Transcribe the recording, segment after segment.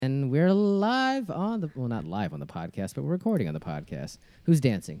we're live on the not live on the podcast, but we're recording on the podcast. Who's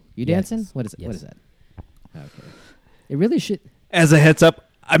dancing? You dancing? What is it? Yes. What is that? Okay. It really should. As a heads up,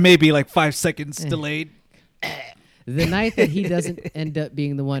 I may be like 5 seconds delayed. The night that he doesn't end up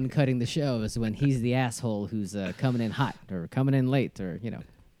being the one cutting the show is when he's the asshole who's coming in hot or coming in late or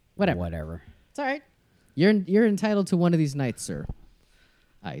whatever. Whatever. It's all right. You're entitled to one of these nights, sir.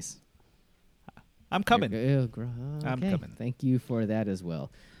 Ice. I'm coming. Okay. I'm coming. Thank you for that as well.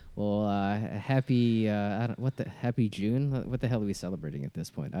 Well, happy happy June. What the hell are we celebrating at this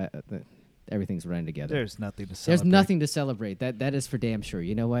point? Everything's running together. There's nothing to celebrate. There's nothing to celebrate. That is for damn sure.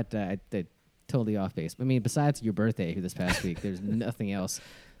 You know what? Totally off base. I mean, besides your birthday this past week, there's nothing else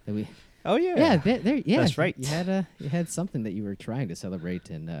that we. Oh yeah. Yeah. That's right. You had something that you were trying to celebrate,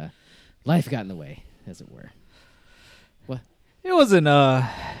 and life got in the way, as it were. What? It wasn't.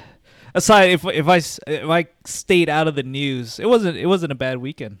 Aside, if I stayed out of the news, it wasn't a bad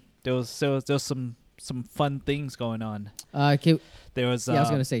weekend. There was some fun things going on. There was. I was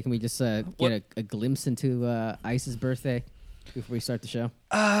gonna say, can we just get a glimpse into Ice's birthday before we start the show?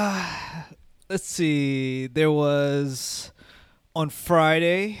 Let's see. There was on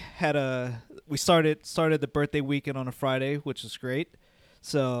Friday. We started the birthday weekend on a Friday, which was great.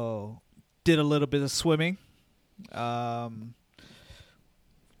 So did a little bit of swimming.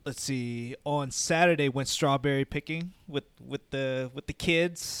 Let's see. On Saturday, went strawberry picking with the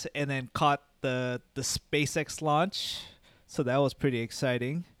kids, and then caught the SpaceX launch. So that was pretty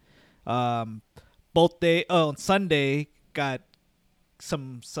exciting. On Sunday, got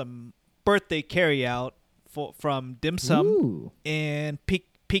some birthday carry out from Dim Sum Ooh. and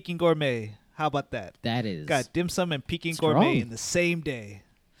Peking Gourmet. How about that? That is Got Dim Sum and Peking strong. Gourmet in the same day.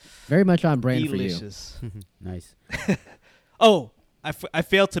 Very much on brand Delicious. for you. Nice. Oh, I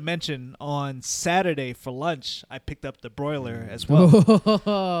failed to mention on Saturday for lunch, I picked up the broiler as well.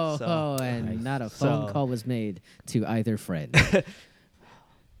 And Nice. not a phone So- call was made to either friend.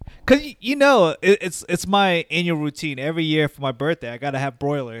 Cause it's my annual routine every year for my birthday. I gotta have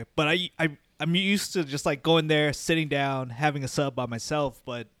broiler, but I'm used to just like going there, sitting down, having a sub by myself.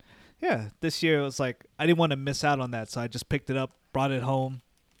 But yeah, this year it was like I didn't want to miss out on that, so I just picked it up, brought it home.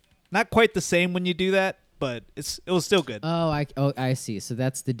 Not quite the same when you do that, but it was still good. I see. So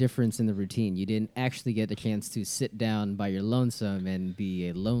that's the difference in the routine. You didn't actually get a chance to sit down by your lonesome and be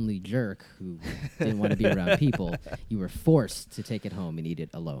a lonely jerk who didn't want to be around people. You were forced to take it home and eat it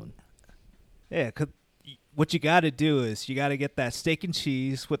alone. Yeah, 'cause what you got to do is you got to get that steak and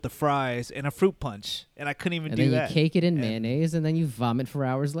cheese with the fries and a fruit punch, and I couldn't even And do then that. you cake it in And- mayonnaise, and then you vomit for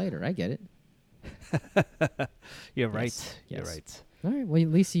hours later. I get it. You're right. Yes, You're yes. right. All right. Well, at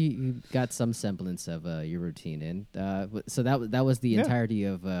least you got some semblance of your routine in. So that was the Yeah. entirety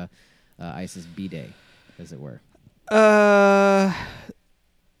of Ice's B-Day, as it were.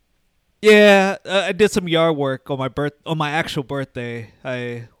 Yeah, I did some yard work on my actual birthday.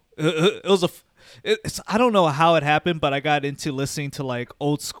 I don't know how it happened, but I got into listening to like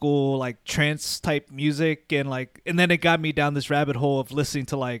old school like trance type music, and then it got me down this rabbit hole of listening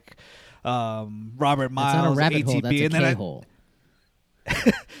to like Robert Miles, That's not a rabbit hole. ATB, That's a and then K-hole.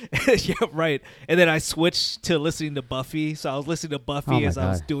 yeah, right. And then I switched to listening to Buffy. So I was listening to Buffy Oh my as I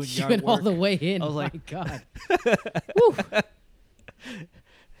was God. doing You yard went all work. the way in. I was My like- God.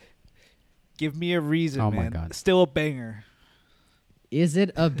 Give me a reason, Oh my man. God. Still a banger. Is it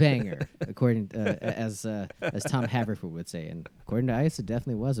a banger? According as Tom Haverford would say, and according to Ice, it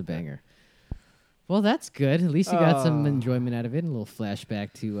definitely was a banger. Well, that's good. At least you got some enjoyment out of it. And a little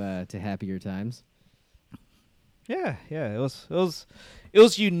flashback to happier times. Yeah. It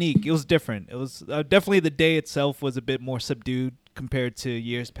was unique. It was different. It was definitely the day itself was a bit more subdued compared to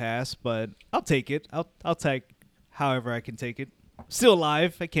years past, but I'll take it. I'll take however I can take it. Still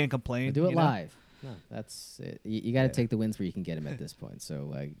alive. I can't complain. Do it you know? live. No, that's it. You got to take the wins where you can get them at this point. So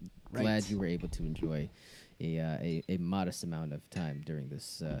glad Right. you were able to enjoy a modest amount of time during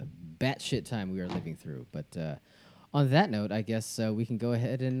this batshit time we are living through. But on that note, I guess we can go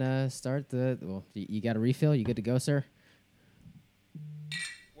ahead and start the. Well, you got a refill? You good to go, sir?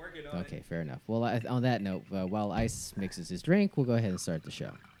 Working on Okay, fair enough. Well, on that note, while Ice mixes his drink, we'll go ahead and start the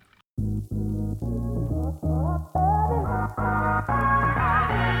show.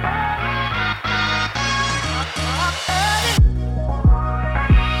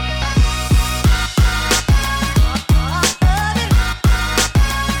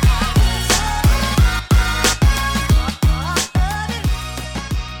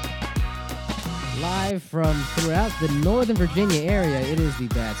 Live from throughout the Northern Virginia area, it is the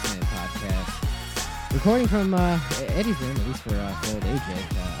Batsman Podcast. Recording from Eddie's room, at least for old AJ.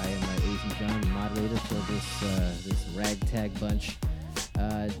 I am Asian John, the moderator for this ragtag bunch.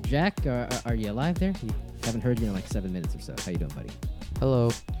 Jack, are you alive there? You haven't heard you in like 7 minutes or so. How you doing, buddy?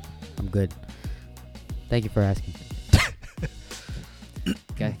 Hello. I'm good. Thank you for asking.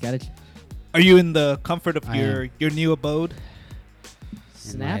 Got it. Are you in the comfort of I your new abode?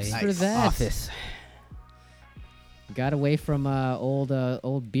 Snaps In my for that. office. Got away from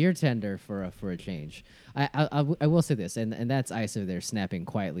old beer tender for a change. I will say this, and that's Ice over there snapping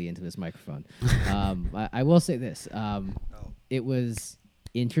quietly into his microphone. I will say this. It was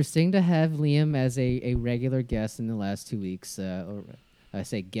interesting to have Liam as a regular guest in the last 2 weeks. Or I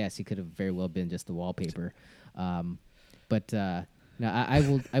say guest, he could have very well been just the wallpaper. But no,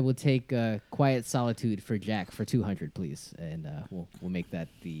 I will take quiet solitude for Jack for 200, please, and we'll make that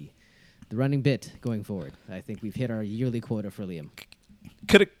the running bit going forward. I think we've hit our yearly quota for Liam.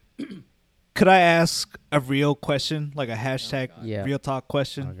 Could I ask a real question, like a hashtag Yeah. real talk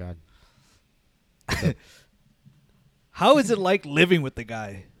question? Oh God. How is it like living with the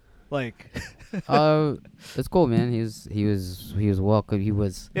guy? Like, It's cool, man. He was welcome. He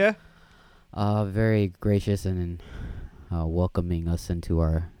was yeah. very gracious and welcoming us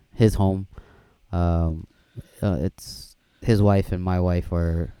into his home. It's his wife and my wife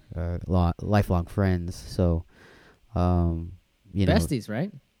are lifelong friends, so you know, Besties,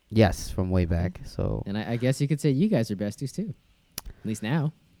 right? yes, from way back. So And I guess you could say you guys are besties too, at least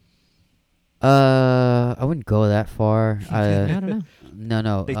now. I wouldn't go that far. I don't know.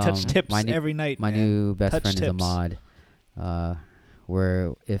 No. They touch tips my new, every night. My man. new best Touch friend is tips. Ahmad.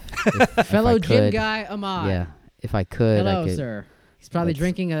 Where if Fellow I gym could, guy Ahmad. yeah, if I could, Hello, I could. sir. He's probably Let's-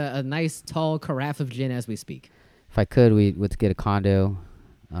 drinking a nice tall carafe of gin as we speak. If I could, we would get a condo,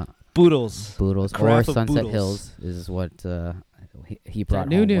 Boodles. Boodles, or carafe of Sunset Boodles. Hills is what he brought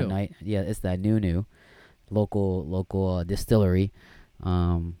new home new. one night. Yeah, it's that new local distillery.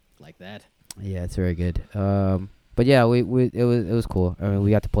 Like that. Yeah, it's very good. But yeah, we it was cool. I mean,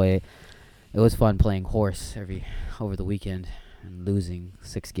 we got to play. It was fun playing horse over the weekend and losing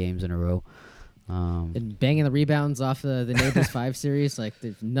 6 games in a row. And banging the rebounds off the Neighbors 5 series, like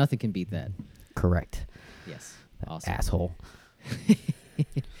there's nothing can beat that. Correct. Yes. Awesome. Asshole.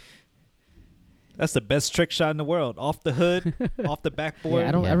 That's the best trick shot in the world. Off the hood, off the backboard. Yeah,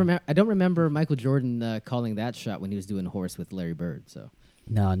 I don't. Yeah. I don't remember Michael Jordan calling that shot when he was doing horse with Larry Bird. So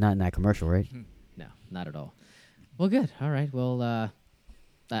No, not in that commercial, right? no, not at all. Well, good. All right. Well,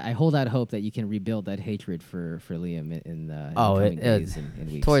 I hold out hope that you can rebuild that hatred for Liam in coming days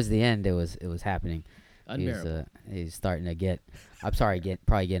and weeks. Towards the end, it was happening. Unbearable. He's starting to get. I'm sorry,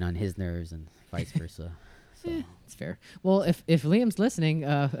 probably getting on his nerves and vice versa. So. It's fair. Well, if Liam's listening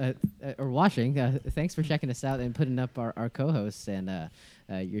or watching, thanks for checking us out and putting up our co-hosts. And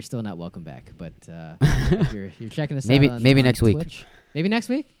you're still not welcome back, but if you're checking us Maybe- out on, maybe on next week. Twitch. Maybe next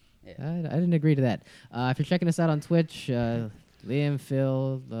week. Yeah. I didn't agree to that. If you're checking us out on Twitch, Liam,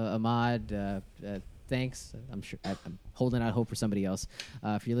 Phil, Ahmad, thanks. I'm sure I'm holding out hope for somebody else.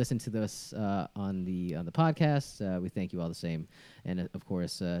 If you're listening to this on the podcast, we thank you all the same. And of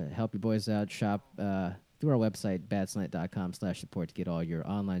course, help your boys out. Shop through our website, badslant.com/support to get all your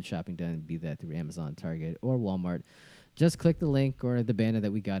online shopping done, be that through Amazon, Target, or Walmart. Just click the link or the banner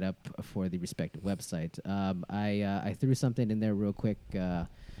that we got up for the respective website. I threw something in there real quick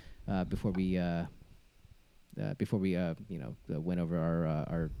before we went over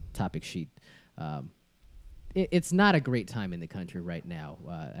our topic sheet. It's not a great time in the country right now.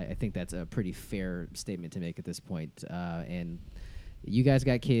 I think that's a pretty fair statement to make at this point. And you guys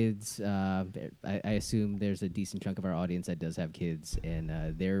got kids. I assume there's a decent chunk of our audience that does have kids, and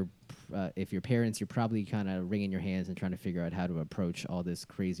if you're parents, you're probably kind of wringing your hands and trying to figure out how to approach all this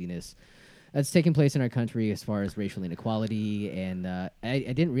craziness that's taking place in our country as far as racial inequality. And I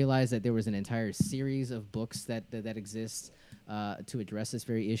didn't realize that there was an entire series of books that exist to address this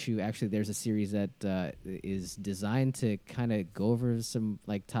very issue. Actually, there's a series that is designed to kind of go over some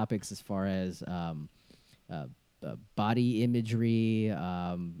like topics as far as body imagery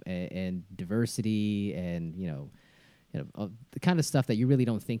and diversity, and the kind of stuff that you really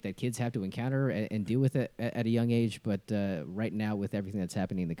don't think that kids have to encounter and deal with it at a young age. But right now, with everything that's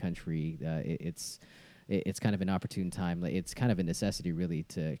happening in the country, it's kind of an opportune time. It's kind of a necessity, really,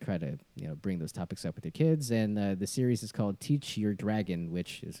 to try to bring those topics up with your kids. And the series is called Teach Your Dragon,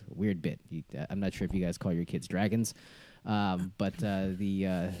 which is a weird bit. I'm not sure if you guys call your kids dragons. But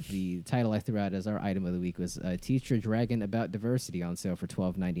the title I threw out as our item of the week was Teach Your Dragon About Diversity, on sale for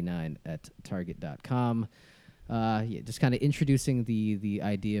 $12.99 at Target.com. Just kind of introducing the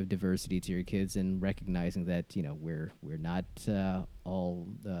idea of diversity to your kids and recognizing that we're not all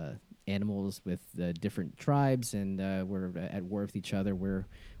animals with different tribes, and we're at war with each other. We're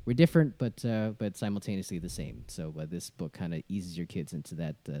we're different, but simultaneously the same. So this book kind of eases your kids into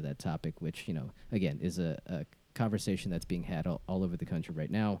that topic, which again is a conversation that's being had all over the country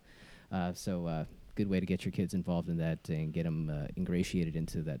right now. So good way to get your kids involved in that and get them ingratiated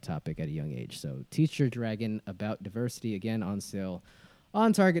into that topic at a young age. So Teach Your Dragon About Diversity, again on sale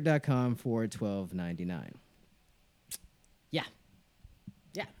on Target.com for $12.99. Yeah.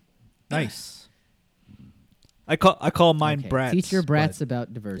 Nice. I call mine Okay. brats. Teach your brats but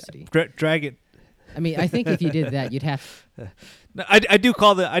about diversity. Dragon. I mean, I think if you did that, you'd have. No, I do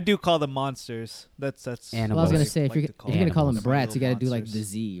call them monsters. That's Animals. Well, I was gonna what say if like you're to if you're gonna call them animals. brats, you Little gotta do like the monsters.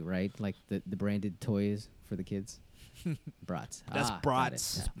 Z, right? Like the branded toys for the kids. Brats. That's got it.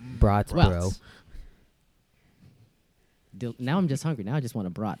 brats. Yeah. Brats, Well, bro. Now I'm just hungry. Now I just want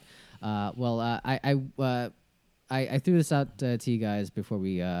a brat. I threw this out to you guys before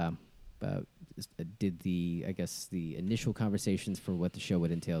we did the initial conversations for what the show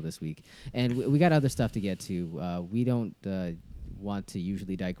would entail this week, and we got other stuff to get to. We don't want to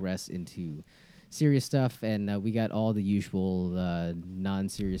usually digress into serious stuff, and we got all the usual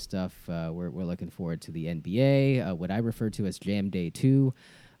non-serious stuff. We're looking forward to the NBA, what I refer to as Jam Day 2.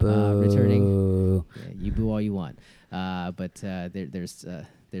 Returning. Boo. Yeah, you boo all you want. But there's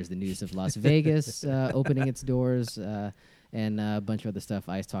the news of Las Vegas opening its doors and a bunch of other stuff.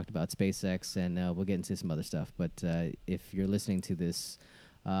 I talked about SpaceX, and we'll get into some other stuff. But if you're listening to this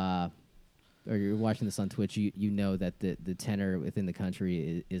or you're watching this on Twitch, you know that the tenor within the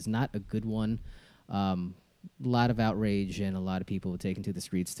country is not a good one. A lot of outrage and a lot of people taking to the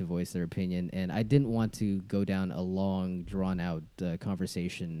streets to voice their opinion. And I didn't want to go down a long, drawn-out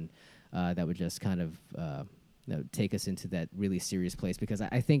conversation that would just kind of take us into that really serious place, because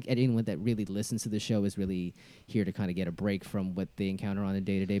I think anyone that really listens to the show is really here to kind of get a break from what they encounter on a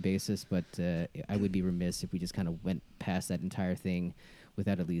day-to-day basis. But I would be remiss if we just kind of went past that entire thing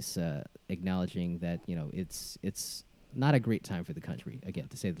without at least acknowledging that it's not a great time for the country, again,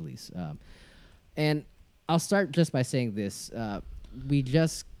 to say the least. And I'll start just by saying this. We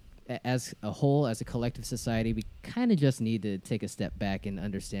just, as a whole, as a collective society, we kind of just need to take a step back and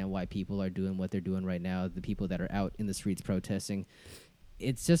understand why people are doing what they're doing right now, the people that are out in the streets protesting.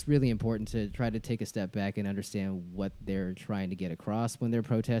 It's just really important to try to take a step back and understand what they're trying to get across when they're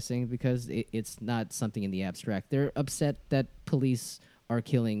protesting, because it's not something in the abstract. They're upset that police are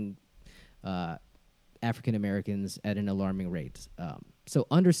killing African Americans at an alarming rate. So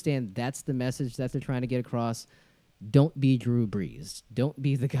understand that's the message that they're trying to get across. Don't be Drew Brees. Don't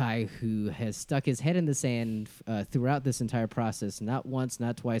be the guy who has stuck his head in the sand throughout this entire process, not once,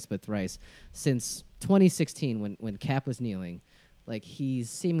 not twice, but thrice, since 2016 when Cap was kneeling. Like, he's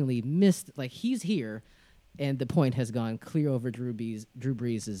seemingly missed, like, he's here, and the point has gone clear over Drew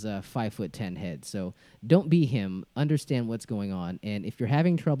Brees' 5'10" head. So don't be him. Understand what's going on. And if you're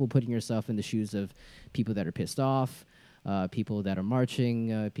having trouble putting yourself in the shoes of people that are pissed off, people that are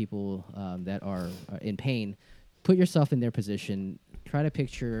marching, people that are in pain, put yourself in their position. Try to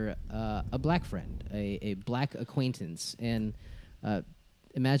picture a black friend, a black acquaintance, and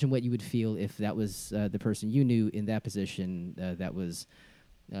imagine what you would feel if that was the person you knew in that position that was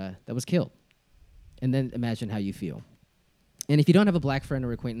killed. And then imagine how you feel. And if you don't have a black friend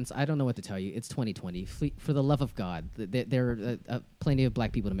or acquaintance, I don't know what to tell you. It's 2020. For the love of God, there are plenty of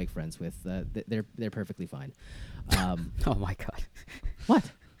black people to make friends with. They're perfectly fine. Oh my God.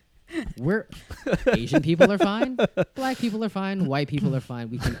 What? We're Asian people are fine. Black people are fine. White people are fine.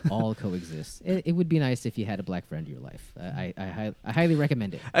 We can all coexist. It would be nice if you had a black friend in your life. I highly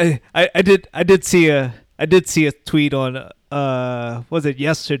recommend it. I did see a tweet on was it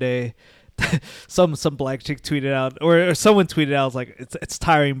yesterday? some black chick tweeted out, or someone tweeted out, like it's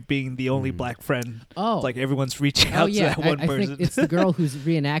tiring being the only black friend. Oh, It's like everyone's reaching out to that one I person. think it's the girl who's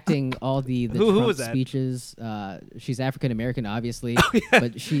reenacting all the Who Trump was that? speeches. She's African American, obviously, yeah.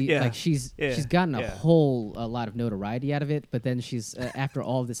 but she's gotten a lot of notoriety out of it. But then she's after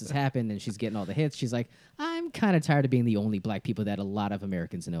all of this has happened and she's getting all the hits, she's like, I'm kind of tired of being the only black people that a lot of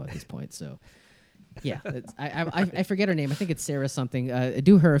Americans know at this point. So. Yeah, I forget her name. I think it's Sarah something.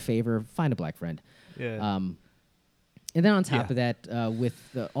 Do her a favor, find a black friend. Yeah. And then on top of that, with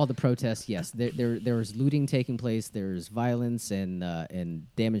all the protests, yes, there's looting taking place. There's violence and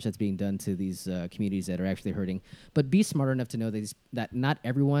damage that's being done to these communities that are actually hurting. But be smart enough to know that not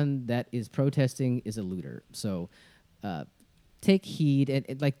everyone that is protesting is a looter. So take heed,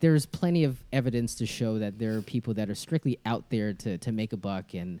 and like there's plenty of evidence to show that there are people that are strictly out there to make a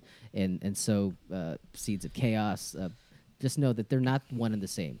buck and sow seeds of chaos. just know that they're not one and the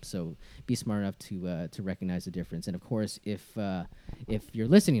same. So be smart enough to recognize the difference. And of course, if you're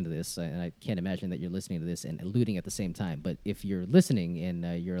listening to this, and I can't imagine that you're listening to this and looting at the same time, but if you're listening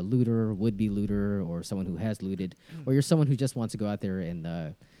and you're a looter, would-be looter, or someone who has looted, or you're someone who just wants to go out there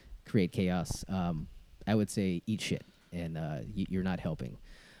and create chaos, I would say eat shit, and you're not helping.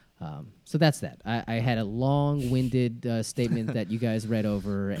 So that's that. I had a long-winded statement that you guys read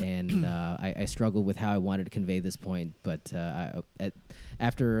over, and I struggled with how I wanted to convey this point. But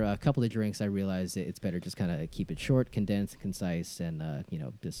after a couple of drinks, I realized it's better just kind of keep it short, condensed, concise, and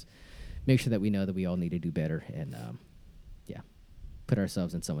just make sure that we know that we all need to do better, and put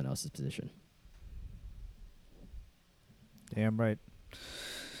ourselves in someone else's position. Damn right.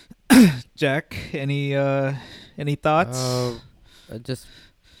 Jack, any thoughts Just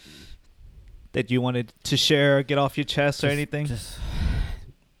that you wanted to share or get off your chest or anything?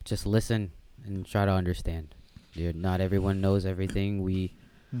 Just listen and try to understand. Dude, not everyone knows everything.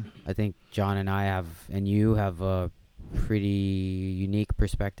 I think John and I and you have a pretty unique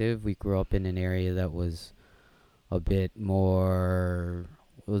perspective. We grew up in an area that was a bit poorer,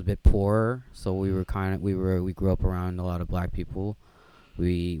 so we grew up around a lot of black people.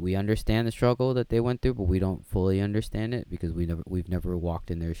 We understand the struggle that they went through, but we don't fully understand it because we've never walked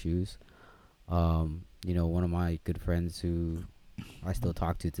in their shoes. One of my good friends who I still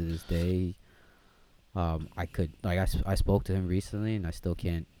talk to this day, I spoke to him recently, and I still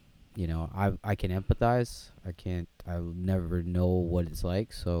can't, I can empathize. I'll never know what it's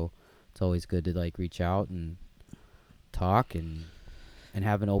like, so it's always good to reach out and talk and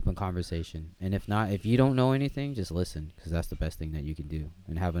have an open conversation. And if you don't know anything, just listen, because that's the best thing that you can do,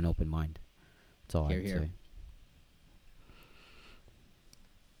 and have an open mind. That's all I would say.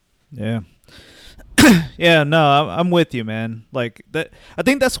 Yeah. Yeah, no, I'm with you, man. Like that, I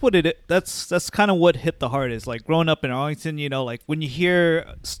think that's what that's kind of what hit the hardest. Like growing up in Arlington, when you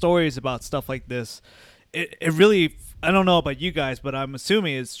hear stories about stuff like this, it really, I don't know about you guys, but I'm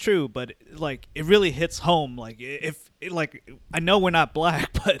assuming it's true, but it really hits home. I know we're not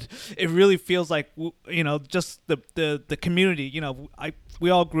black, but it really feels like, just the community, we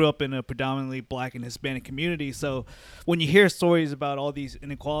all grew up in a predominantly black and Hispanic community. So when you hear stories about all these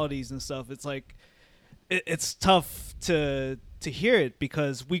inequalities and stuff, it's like, it's tough to hear it,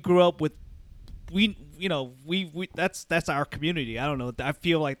 because we grew up with, that's our community. I don't know. I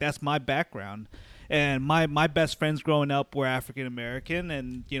feel like that's my background. And my best friends growing up were African American,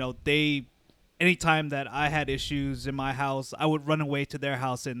 and anytime that I had issues in my house, I would run away to their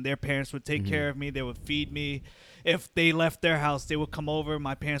house, and their parents would take care of me. They would feed me. If they left their house, they would come over.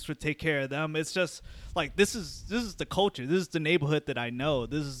 My parents would take care of them. It's just like, this is the culture. This is the neighborhood that I know.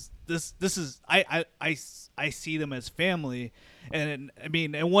 This is I see them as family. And I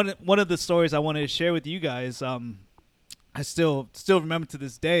mean, and one of the stories I wanted to share with you guys, I still remember to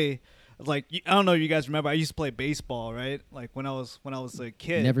this day. I don't know if you guys remember, I used to play baseball, right? Like when I was a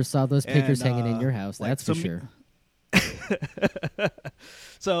kid. Never saw those pictures hanging in your house, that's for sure.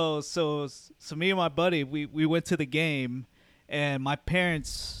 So me and my buddy, we went to the game, and my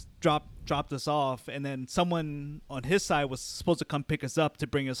parents dropped us off, and then someone on his side was supposed to come pick us up to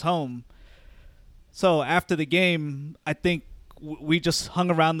bring us home. So after the game, I think we just hung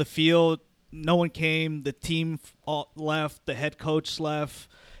around the field. No one came. The team all left. The head coach left.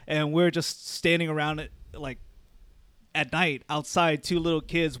 And we're just standing around it, at night outside, two little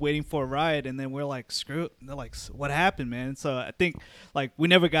kids waiting for a ride. And then we're like, screw it. They're like, what happened, man? So I think we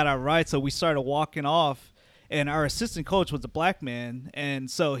never got our ride. So we started walking off, and our assistant coach was a black man. And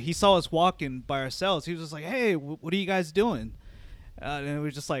so he saw us walking by ourselves. He was just like, hey, what are you guys doing? And we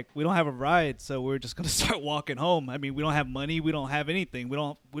were just like, we don't have a ride. So we're just going to start walking home. I mean, we don't have money. We don't have anything. We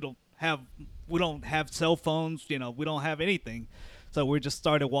don't have cell phones. We don't have anything. So we just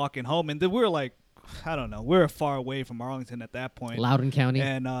started walking home, and then we were like, I don't know, we were far away from Arlington at that point. Loudoun County.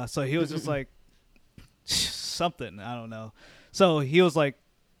 And so he was just like, something, I don't know. So he was like,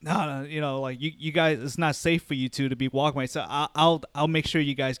 no, you guys, it's not safe for you two to be walking. So I'll make sure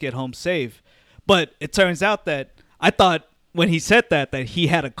you guys get home safe. But it turns out that I thought when he said that he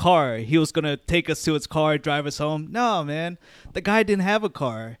had a car. He was going to take us to his car, drive us home. No, man, the guy didn't have a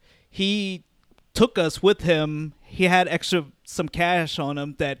car. He took us with him. He had some cash on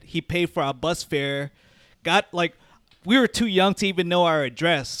him that he paid for our bus fare. We were too young to even know our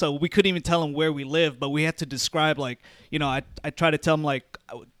address, so we couldn't even tell him where we lived, but we had to describe, I try to tell him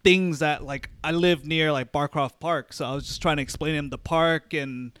things that I live near Barcroft Park, so I was just trying to explain to him the park,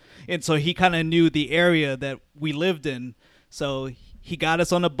 and so he kind of knew the area that we lived in. So he got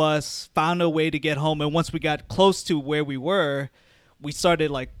us on a bus, found a way to get home, and once we got close to where we were, we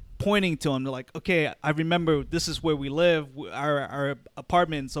started pointing to him. They're like, okay, I remember this is where we live. Our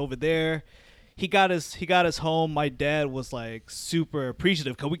apartment's over there. He got us home. My dad was like super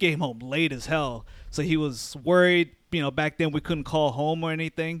appreciative because we came home late as hell. So he was worried. Back then we couldn't call home or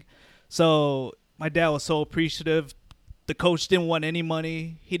anything. So my dad was so appreciative. The coach didn't want any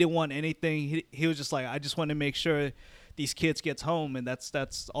money. He didn't want anything. He was just like, I just want to make sure these kids gets home, and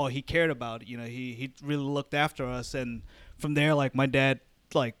that's all he cared about. He really looked after us, and from there, like, my dad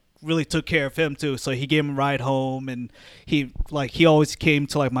like really took care of him too. So he gave him a ride home, and he always came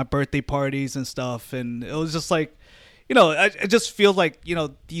to like my birthday parties and stuff, and it was just like, I just feel like,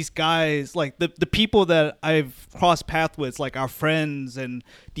 these guys, like the people that I've crossed paths with, like our friends and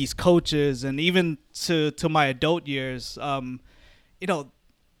these coaches, and even to my adult years,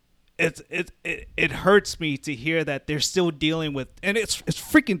 it hurts me to hear that they're still dealing with, and it's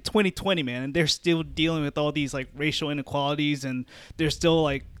freaking 2020, man, and they're still dealing with all these like racial inequalities, and they're still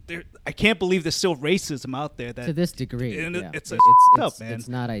like, I can't believe there's still racism out there that to this degree. and Yeah. it's It's man. it's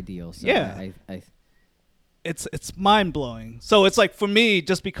not ideal. So Yeah. I It's mind blowing. So it's like, for me,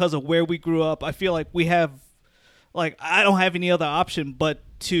 just because of where we grew up, I feel like we have, like, I don't have any other option but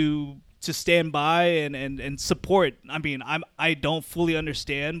to stand by and support. I mean, I don't fully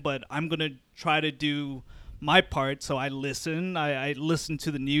understand, but I'm gonna try to do my part. So I listen. I listen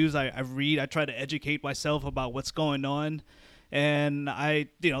to the news. I read. I try to educate myself about what's going on, and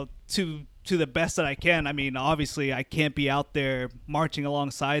to the best that I can. I mean, obviously, I can't be out there marching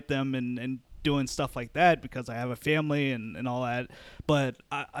alongside them and doing stuff like that because I have a family and all that. But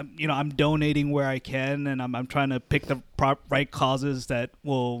I'm donating where I can, and I'm trying to pick the right causes that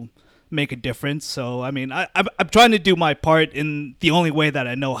will make a difference. So I mean, I'm trying to do my part in the only way that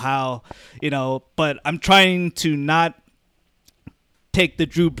I know how, But I'm trying to not take the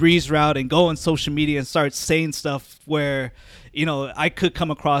Drew Brees route and go on social media and start saying stuff where, I could come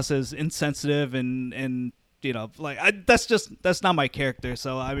across as insensitive and that's not my character.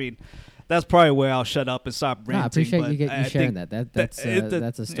 So I mean, that's probably where I'll shut up and stop ranting. No, I appreciate but you sharing that. That's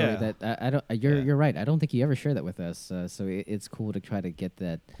a story yeah. that I don't. You're right. I don't think you ever shared that with us. So it's cool to try to get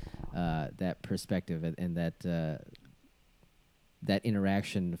that perspective and that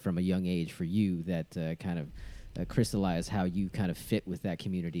interaction from a young age for you that kind of crystallize how you kind of fit with that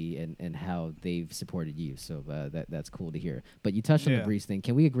community and how they've supported you. So that's cool to hear. But you touched on the Brees thing.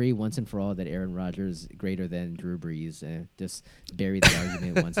 Can we agree once and for all that Aaron Rodgers greater than Drew Brees? Just bury the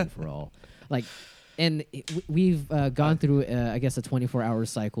argument once and for all. Like, and we've gone through, I guess, a 24-hour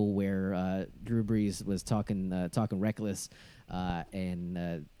cycle where Drew Brees was talking reckless.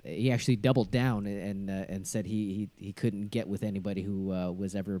 And he actually doubled down and said he couldn't get with anybody who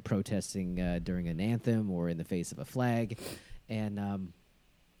was ever protesting during an anthem or in the face of a flag, and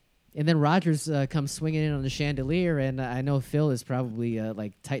then Rodgers comes swinging in on the chandelier, and I know Phil is probably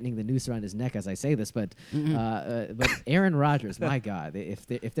like tightening the noose around his neck as I say this, but Aaron Rodgers, my God,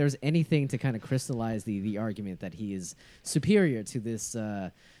 if there's anything to kind of crystallize the argument that he is superior to this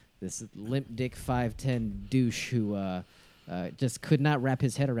limp dick 5'10" douche who. Just could not wrap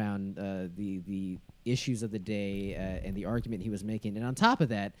his head around the issues of the day and the argument he was making. And on top of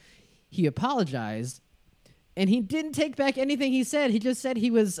that, he apologized, and he didn't take back anything he said. He just said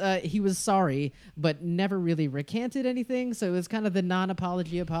he was sorry, but never really recanted anything. So it was kind of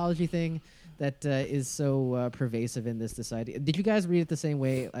the apology thing that is so pervasive in this society. Did you guys read it the same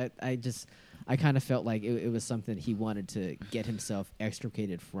way? I kind of felt like it was something he wanted to get himself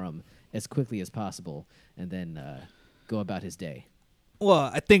extricated from as quickly as possible, and then go about his day.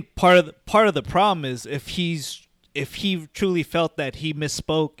 Well, I think part of the problem is if he truly felt that he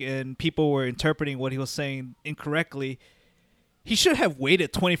misspoke and people were interpreting what he was saying incorrectly, he should have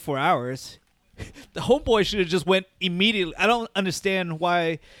waited 24 hours. The homeboy should have just went immediately. I don't understand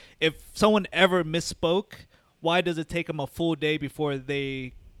why, if someone ever misspoke, why does it take them a full day before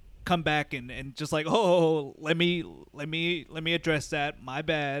they come back and just like, oh, let me address that. My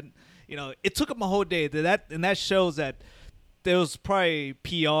bad. It took him a whole day. And that shows that there was probably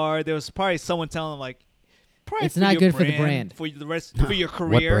PR. There was probably someone telling him, like, probably it's not good for the brand, for the rest for your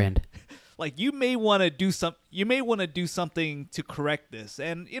career. What brand? Like, you may want to do something to correct this.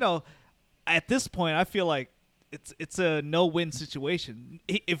 And at this point, I feel like it's a no-win situation.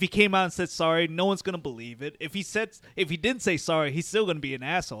 If he came out and said sorry, no one's gonna believe it. If he didn't say sorry, he's still gonna be an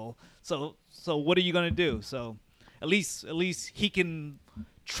asshole. So what are you gonna do? So at least he can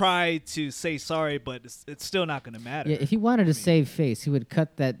try to say sorry, but it's still not going to matter. Yeah, if he wanted to save face, he would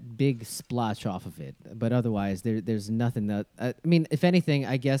cut that big splotch off of it. But otherwise, there's nothing that... I mean, if anything,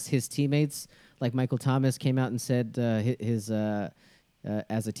 I guess his teammates, like Michael Thomas, came out and said as a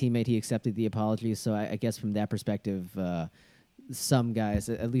teammate, he accepted the apology. So I guess from that perspective, some guys,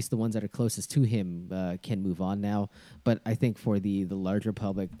 at least the ones that are closest to him, can move on now. But I think for the larger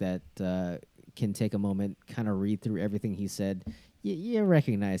public that can take a moment, kind of read through everything he said, you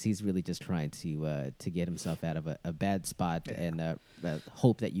recognize he's really just trying to get himself out of a bad spot and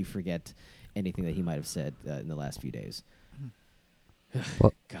hope that you forget anything that he might have said in the last few days.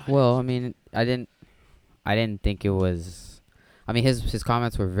 Well, God. well, I mean, I didn't think it was. I mean, his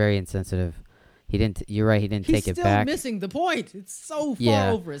comments were very insensitive. He didn't. You're right. He didn't He's take it still back. missing the point. It's so far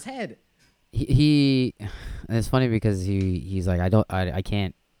Yeah. over his head. He and it's funny because he's like, I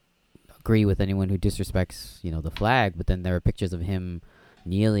can't agree with anyone who disrespects, the flag, but then there are pictures of him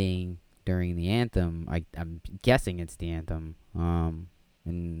kneeling during the anthem. I'm guessing it's the anthem.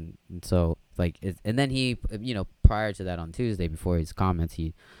 And so like and then he, prior to that on Tuesday, before his comments,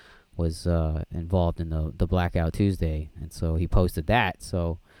 he was involved in the Blackout Tuesday, and so he posted that.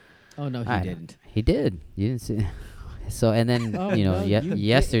 So Oh no, he didn't. he did. You didn't see. So and then Oh, no, you didn't.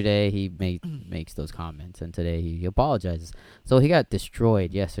 yesterday he makes those comments, and today he apologizes. So he got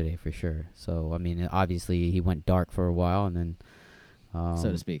destroyed yesterday for sure. So I mean, obviously he went dark for a while, and then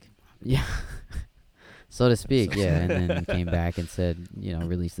So to speak. yeah, so to speak, yeah, and then he came back and said,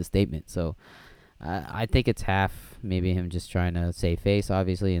 released the statement. So I think it's half maybe him just trying to save face,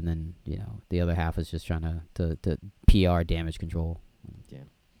 obviously, and then the other half is just trying to PR damage control.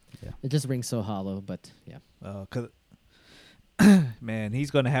 It just rings so hollow, but yeah. 'Cause man, he's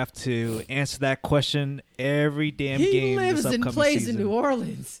gonna have to answer that question every damn He game. lives this and upcoming plays season. in New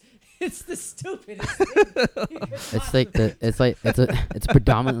Orleans. It's the stupidest thing. It's a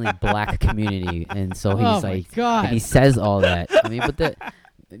predominantly black community, and so he's Oh my like, God. and he says all that. I mean, but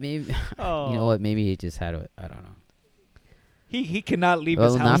maybe Oh. you know what? Maybe he just had I don't know. He cannot leave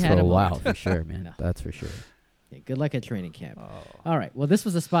Well, his not house. He for had a a while, moment. for sure, man. No. That's for sure. Yeah, good luck at training camp. Oh. All right. Well, this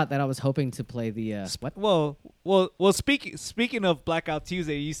was a spot that I was hoping to play the what? Well. Speaking of Blackout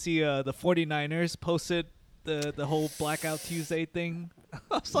Tuesday, you see the 49ers posted the whole Blackout Tuesday thing.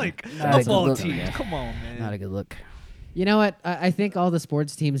 I was like, Not a good football look. team, Yeah. come on, man. Not a good look. You know what? I think all the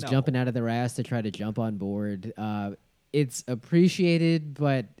sports teams No. jumping out of their ass to try to jump on board. It's appreciated,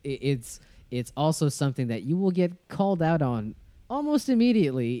 but it's also something that you will get called out on almost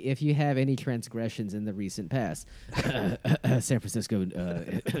immediately if you have any transgressions in the recent past. San Francisco,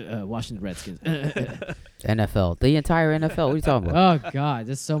 Washington Redskins. NFL, the entire NFL. What are you talking about? Oh God,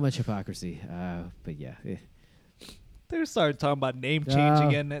 there's so much hypocrisy. But yeah. They started talking about name change No.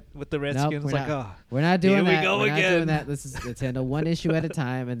 again with the Redskins. we're like, not. oh, We're not doing Here we that. go We're not again. doing that. Let's handle one issue at a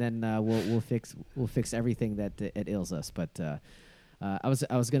time, and then we'll fix everything that it ails us. But I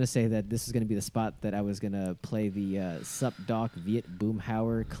was gonna say that this is gonna be the spot that I was gonna play the Sup Doc Viet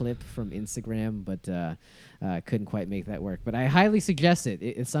Boomhauer clip from Instagram, but couldn't quite make that work. But I highly suggest it.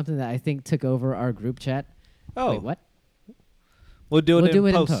 It's something that I think took over our group chat. oh, Wait, what? We'll do it, We'll in, do it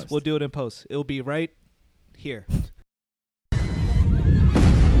in post. post. We'll do it in post. It'll be right here.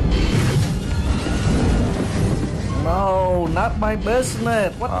 No, not my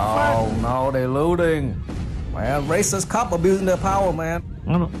business. What the fuck? Oh no, they're looting. Man, racist cop abusing their power, man.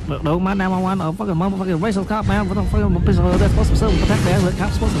 Don't mind 911, fucking motherfucking racist cop, man. What the fucking piece of that's supposed to serve protect, man. The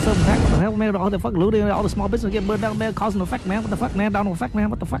cop's supposed to serve protect. What the hell, man? All the fucking looting, all the small business get burned down, man, causing effect, man. What the fuck, man? Down on effect, man.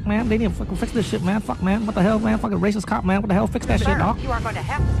 What the fuck, man? They need to fucking fix this shit, man. Fuck, man. What the hell, man? Fucking racist cop, man. What the hell? Fix that shit, Sir, dog. you are going to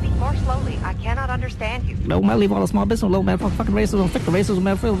have to speak more slowly. I cannot understand you. Don't man, leave all the small business alone, man. Fucking racism, fix the racism,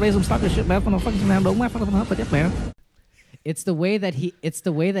 man. Fix racism, stop this shit, man. Fucking fucking man. Don't man, fucking help with it, man. It's the way that he ends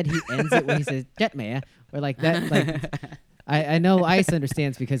it when he says "Jet man," or like that. Like I know Ice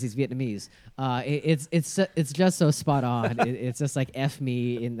understands because he's Vietnamese. It's just so spot on. It's just like F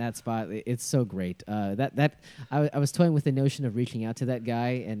me in that spot. It's so great. I was toying with the notion of reaching out to that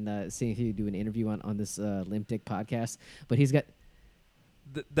guy and seeing if he would do an interview on this Limp Dick podcast. But he's got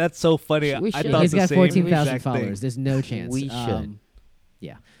That's so funny. We I should. thought he's the got same 14,000 exact thing. followers. There's no chance. We should.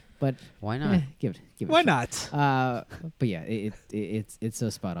 Yeah, but Why not? give it. Why a shot. not? But yeah, it's so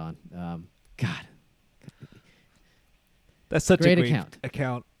spot on. God, That's such great a great account.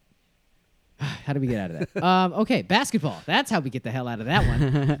 account. how do we get out of that? Okay, basketball. That's how we get the hell out of that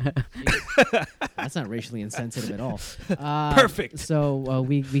one. That's not racially insensitive at all. Perfect. So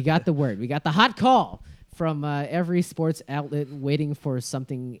we got the word. We got the hot call from every sports outlet waiting for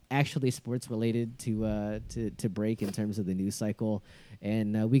something actually sports related to break in terms of the news cycle,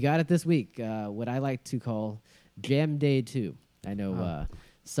 and we got it this week. What I like to call Jam Day 2. I know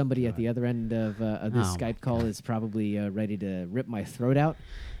somebody at the other end of this Oh, Skype call is probably ready to rip my throat out.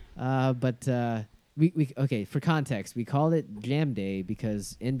 But we okay, for context, we called it Jam Day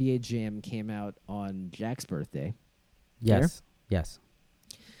because NBA Jam came out on Jack's birthday. Yes. Yes.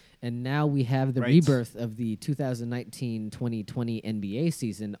 And now we have the Right. rebirth of the 2019-2020 NBA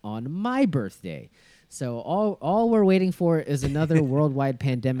season on my birthday. So all we're waiting for is another worldwide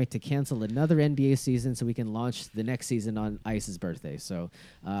pandemic to cancel another NBA season so we can launch the next season on Ice's birthday. So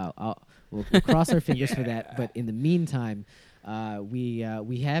we'll cross our fingers for that. But in the meantime, we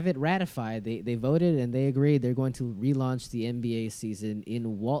have it ratified. They voted and they agreed they're going to relaunch the NBA season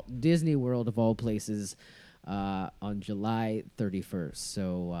in Walt Disney World of all places on July 31st.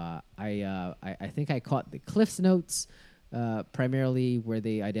 So I think I caught the Cliffs Notes. Primarily where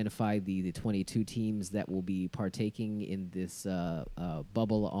they identify the 22 teams that will be partaking in this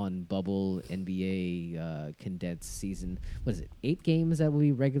bubble on bubble NBA condensed season. What is it? 8 games that will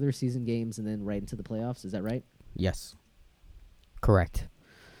be regular season games and then right into the playoffs. Is that right? Yes. Correct.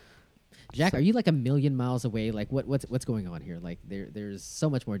 Jack, are you like a million miles away? Like what's going on here? Like there's so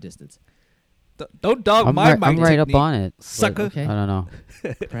much more distance. Don't dog I'm my right, mic I'm right up technique, on it. sucker. Okay. I don't know.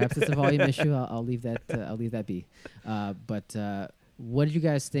 Perhaps it's a volume issue. I'll leave that. I'll leave that be. But what did you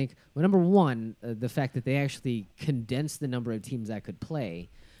guys think? Well, number one, the fact that they actually condensed the number of teams that could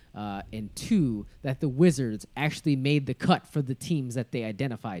play, and two, that the Wizards actually made the cut for the teams that they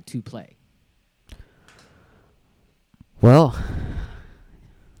identified to play. Well,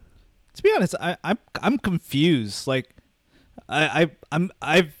 To be honest, I'm confused. Like, I've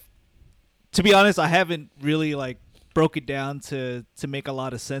to be honest, I haven't really like broke it down to make a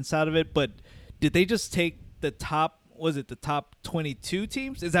lot of sense out of it. But did they just take the top? Was it the top 22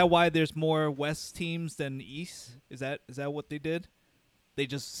 teams? Is that why there's more West teams than East? Is that what they did? They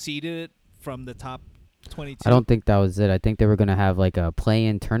just seeded it from the top 22. I don't think that was it. I think they were gonna have like a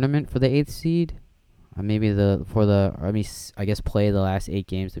play-in tournament for the 8th seed. Maybe I guess play the last 8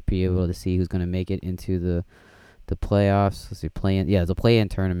 games to be able to see who's gonna make it into the playoffs. Let's see, play-in. Yeah, the play-in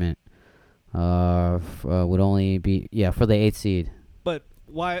tournament. Would only be for the 8th seed. But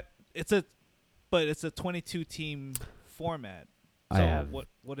why? It's a 22 team format. I So have-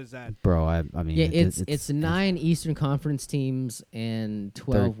 what is that? Bro, I mean, Yeah, it's 9 Eastern Conference teams and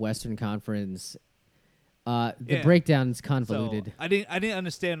 12 Western Conference. The Yeah. breakdown is So convoluted. I didn't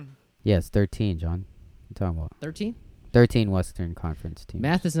understand. Yeah, it's 13, John. What are you talking about? 13? 13 Western Conference teams.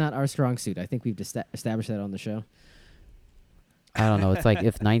 Math is not our strong suit. I think we've established that on the show. I don't know. It's like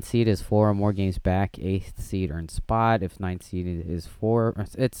if 9th seed is 4 or more games back, 8th seed earns spot. If 9th seed is 4,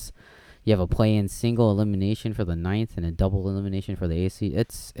 you have a play-in single elimination for the 9th and a double elimination for the 8th seed.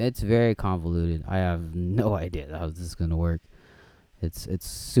 It's very convoluted. I have no idea how this is gonna work. It's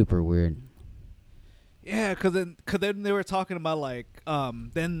super weird. Yeah, cause then they were talking about like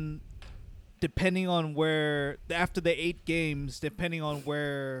then depending on where after the 8 games, depending on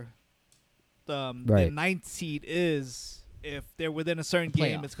where the Right. 9th seed is, if they're within a certain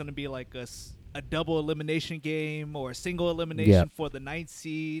game, Playoff. it's gonna be like a double elimination game or a single elimination for the 9th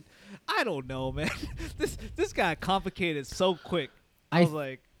seed. I don't know, man. this got complicated so quick. I was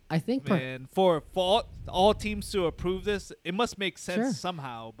like, I think man, for all teams to approve this, it must make sense Sure.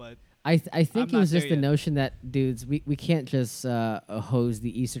 somehow. But I think I'm it not was just there the yet. notion that, dudes, we can't just hose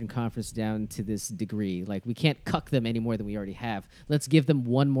the Eastern Conference down to this degree. Like, we can't cuck them any more than we already have. Let's give them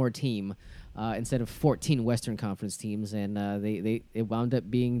one more team instead of 14 Western Conference teams. And it wound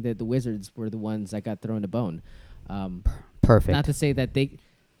up being that the Wizards were the ones that got thrown a bone. Perfect. Not to say that they...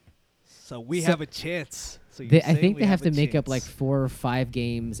 so we So- have a chance. So you're I saying think we they have a to make up chance. like 4 or 5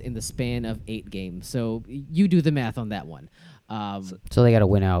 games in the span of 8 games. So you do the math on that one. So they got to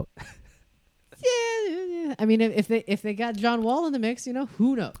win out. Yeah. I mean, if they got John Wall in the mix,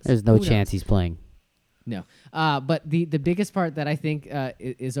 who knows? There's no Who chance knows? he's playing. No. But the biggest part that I think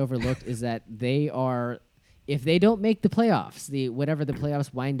is overlooked is that if they don't make the playoffs, whatever the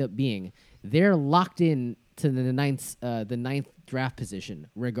playoffs wind up being, they're locked in to the ninth draft position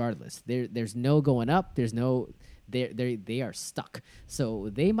regardless. There's no going up. There's no. They are stuck. So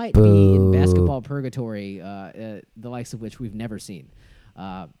they might be in Boo. basketball purgatory, the likes of which we've never seen.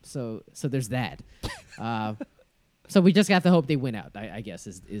 So there's that. So we just got to hope they win out. I guess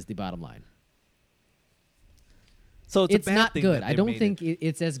is the bottom line. So It's a bad not thing good. that I they don't made think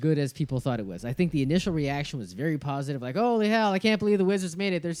it's as good as people thought it was. I think the initial reaction was very positive, like, holy hell, I can't believe the Wizards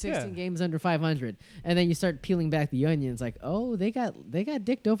made it. They're 16 Yeah. games under 500. And then you start peeling back the onions, like, oh, they got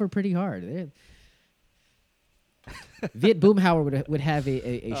dicked over pretty hard. Viet Boomhauer would have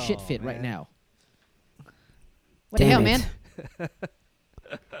a shit fit right man. now. What the hell, Damn man?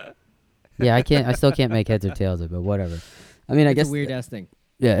 it. Yeah, I still can't make heads or tails of it, but whatever. I mean, I It's guess a weird ass thing.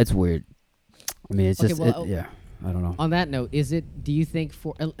 Yeah, it's weird. I mean, it's Okay, just well, yeah. I don't know. On that note, do you think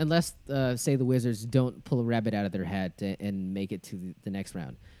unless say the Wizards don't pull a rabbit out of their hat and make it to the next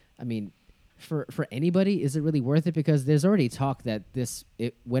round, I mean, for anybody, is it really worth it? Because there's already talk that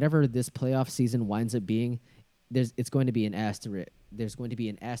whatever this playoff season winds up being, it's going to be an asterisk. There's going to be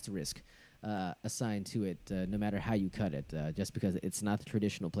an asterisk assigned to it, no matter how you cut it. Just because it's not the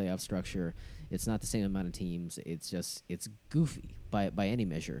traditional playoff structure, it's not the same amount of teams. It's goofy by any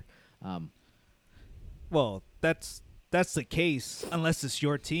measure. Well, that's the case unless it's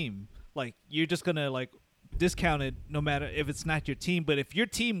your team. Like, you're just gonna like discount it no matter if it's not your team. But if your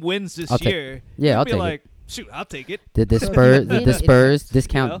team wins this year, I'll be take like, it. shoot, I'll take it. Did the Spurs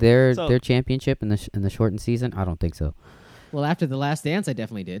discount You know? their championship in the shortened season? I don't think so. Well, after the Last Dance, I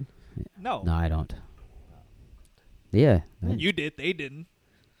definitely did. No, No, I don't. Yeah. you did. They didn't.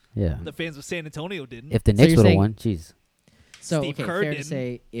 Yeah. The fans of San Antonio didn't. If the So Knicks you're would have saying- won, jeez. So Steve okay, Kerr fair to didn't.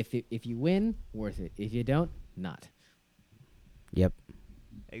 say, if you win, worth it. If you don't, not. Yep.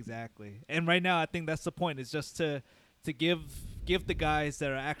 Exactly. And right now, I think that's the point. Is just to give the guys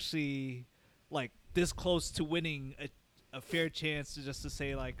that are actually like this close to winning a fair chance to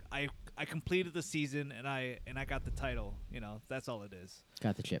say like I completed the season and I got the title. You know, that's all it is.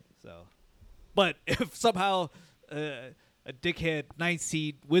 Got the chip. So, but if somehow a dickhead 9th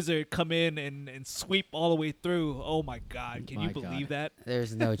seed Wizard come in and sweep all the way through, oh my God, can My you believe God. that?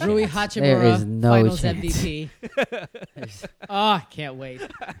 There's no chance. Rui There Hachimura, is no Finals chance. MVP. Oh, I can't wait.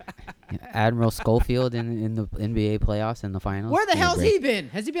 Admiral Schofield in the NBA playoffs in the finals. Where the Yeah, hell's great. he been?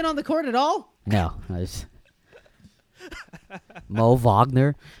 Has he been on the court at all? No. Mo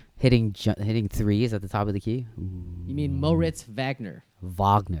Wagner hitting threes at the top of the key. Ooh, You mean Moritz Wagner?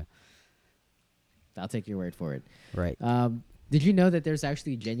 Wagner. I'll take your word for it. Right. Did you know that there's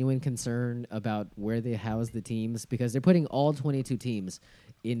actually genuine concern about where they house the teams, because they're putting all 22 teams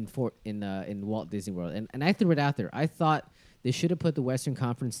in Walt Disney World, and I threw it out there. I thought they should have put the Western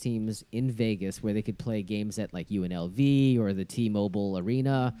Conference teams in Vegas, where they could play games at like UNLV or the T-Mobile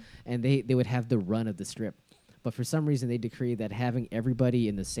Arena, and they would have the run of the Strip. But for some reason, they decreed that having everybody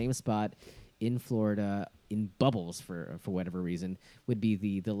in the same spot in Florida in bubbles for whatever reason would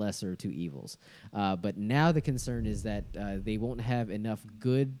be the lesser of two evils. But now the concern is that they won't have enough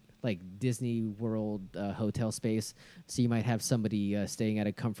good like Disney World hotel space, so you might have somebody staying at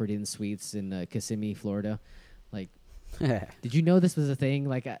a Comfort Inn Suites in Kissimmee, Florida. Like, did you know this was a thing?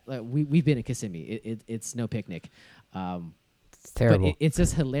 Like we've been in Kissimmee. It's no picnic. It's terrible. But it's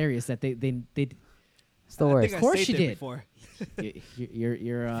just hilarious that they It's the I worst. think I Of course stayed you there did. before.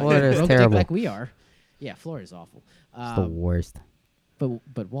 you're Florida is broke dick terrible. like we are. Yeah, Florida's awful. It's the worst.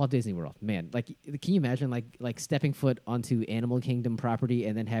 But Walt Disney World, man, like, can you imagine like stepping foot onto Animal Kingdom property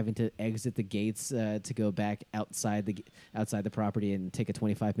and then having to exit the gates to go back outside the property and take a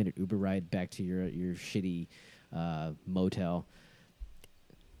 25-minute Uber ride back to your shitty motel?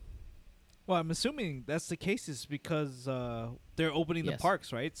 Well, I'm assuming that's the case is because they're opening the Yes.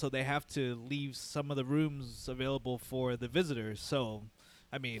 parks, right? So they have to leave some of the rooms available for the visitors. So,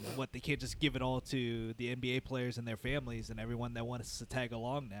 I mean, they can't just give it all to the NBA players and their families and everyone that wants to tag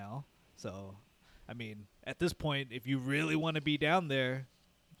along now. So, I mean, at this point, if you really want to be down there,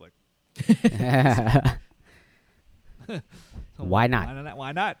 like, Why not?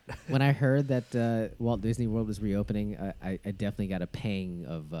 Why not? When I heard that Walt Disney World was reopening, I definitely got a pang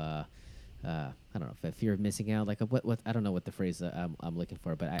of I don't know, if fear of missing out. Like what I don't know what the phrase I'm looking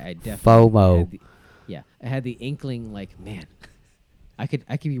for, but I definitely FOMO. I had the inkling, like, man, I could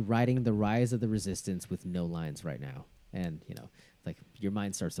be riding the rise of the resistance with no lines right now, and like your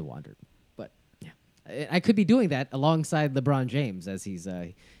mind starts to wander. But yeah, I could be doing that alongside LeBron James as he's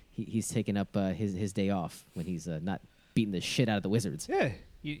taking up his day off when he's not beating the shit out of the Wizards. Yeah,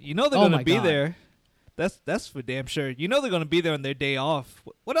 you know they're Oh going my to be God. there. That's for damn sure. You know they're going to be there on their day off.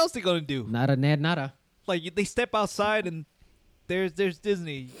 What else they going to do? Nada, nada. Like, they step outside and there's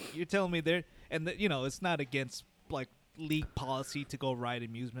Disney. You're telling me there, and it's not against like league policy to go ride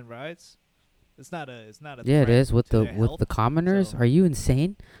amusement rides. It's not a. Yeah, it threat is with to the their with health, the commoners. so- Are you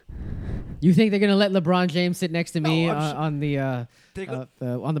insane? You think they're gonna let LeBron James sit next to me No, I'm on the They go-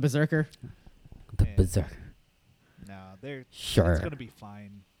 on the Berserker? The Yeah. berserk. No, they're Sure. It's gonna be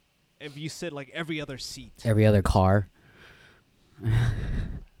fine. If you sit like every other seat. Every other car.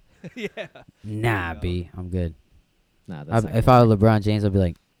 Yeah. Nah, go. B. I'm good. Nah, that's not If gonna I were LeBron James, I'd be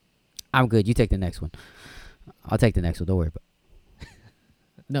like, I'm good. You take the next one. I'll take the next one. Don't worry about.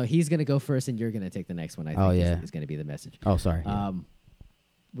 No, he's gonna go first, and you're gonna take the next one. I think Oh, yeah. is gonna be the message. Oh, sorry. Yeah.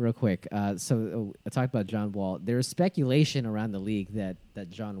 Real quick. So I talked about John Wall. There's speculation around the league that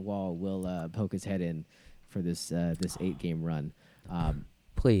John Wall will poke his head in for this 8-game run.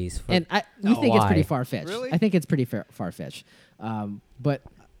 Please. And we think it's pretty Why? far fetched. Really? I think it's pretty far fetched. But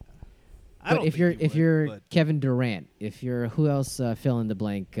I don't But if think he you're would, but- Kevin Durant, if you're who else fill in the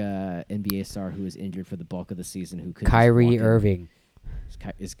blank NBA star who was injured for the bulk of the season who could Kyrie Irving.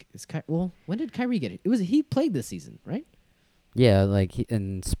 Well, when did Kyrie get it? He played this season, right? Yeah, like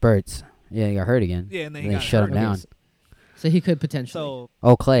in spurts. Yeah, he got hurt again. Yeah, and then they he got shut hurt. him down. Okay, so he could potentially. So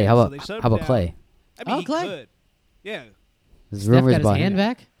Oh, Clay. Yeah, How so they about shut him how about down. Clay? I mean, Oh, he Clay? could. Yeah. There's Steph rumors got his about hand him.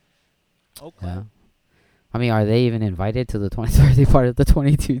 back. Okay. Yeah. I mean, are they even invited to the 20? Are they part of the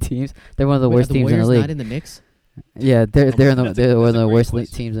 22 teams? They're one of the Wait, are worst the teams in the Warriors league. not in the mix? Yeah, they're one of that's the a worst great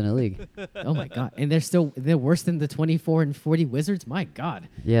question. teams in the league. Oh my god! And they're worse than the 24 and 40 Wizards. My god!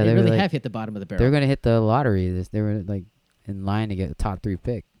 Yeah, they they were really like- have hit the bottom of the barrel. They're gonna hit the lottery. They were like in line to get a top 3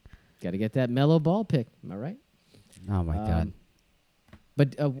 pick. Got to get that mellow ball pick. Am I right? Oh my god.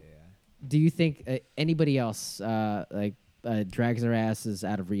 But do you think anybody else drags their asses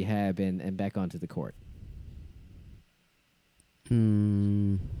out of rehab and back onto the court?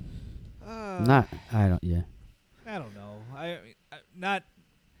 Not. I don't. Yeah. I don't know. I not.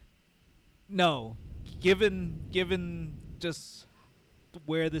 No, given just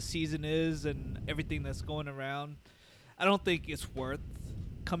where the season is and everything that's going around, I don't think it's worth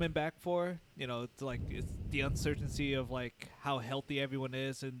coming back for. You know, it's the uncertainty of like how healthy everyone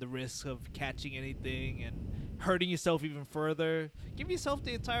is and the risk of catching anything and hurting yourself even further. Give yourself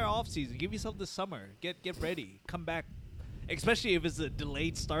the entire off season. Give yourself the summer. Get ready. Come back. Especially if it's a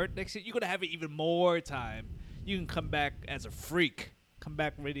delayed start next year, you're gonna have even more time. You can come back as a freak. Come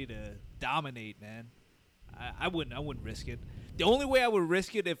back ready to dominate, man. I wouldn't risk it. The only way I would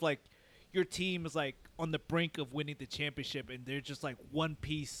risk it if like your team is like on the brink of winning the championship and they're just like one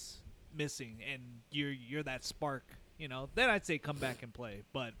piece missing and you're that spark, you know. Then I'd say come back and play.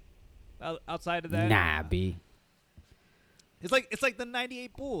 But outside of that, Nah, B. It's like the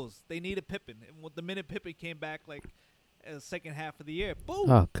 '98 Bulls. They needed Pippen, and the minute Pippen came back, like second half of the year, boom,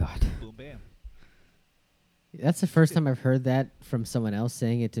 Oh god. boom, bam. That's the first time I've heard that from someone else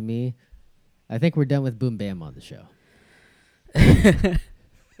saying it to me. I think we're done with Boom Bam on the show.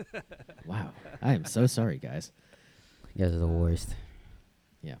 Wow. I am so sorry, guys. You guys are the worst.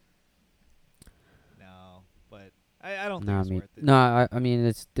 Yeah. No, but I don't No, think it's worth it. no. I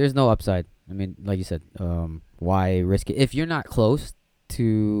mean, there's no upside. I mean, like you said, why risk it if you're not close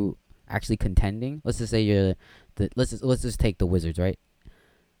to actually contending? Let's just say let's just take the Wizards, right?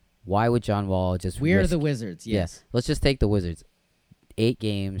 Why would John Wall just? We're risk, the Wizards, yes. Yeah, let's just take the Wizards. 8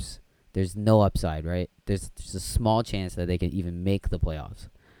 games. There's no upside, right? There's a small chance that they can even make the playoffs.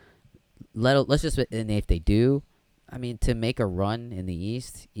 Let's just, and if they do, I mean, to make a run in the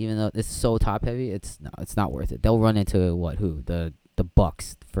East, even though it's so top heavy, it's not worth it. They'll run into the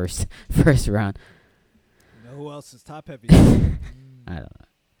Bucks first round. You know who else is top heavy? I don't know.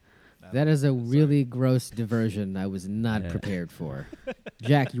 That is a really gross diversion I was not Yeah. prepared for.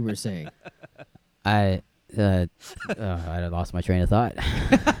 Jack, you were saying. I lost my train of thought.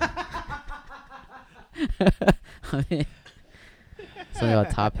 I mean, something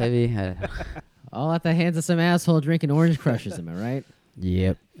about top heavy. All at the hands of some asshole drinking Orange Crushes, am I right?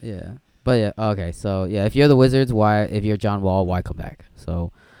 Yep. Yeah. But yeah, okay. So yeah, if you're the Wizards, if you're John Wall, why come back?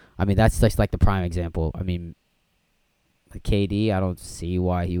 So, I mean, that's just like the prime example. I mean, like KD, I don't see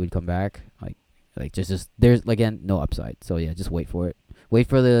why he would come back. Like just there's again no upside. So yeah, just wait for it. Wait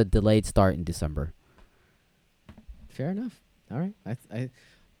for the delayed start in December. Fair enough. All right.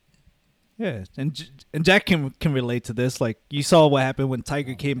 Yeah, and Jack can relate to this. Like you saw what happened when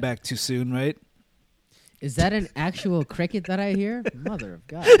Tiger came back too soon, right? Is that an actual cricket that I hear? Mother of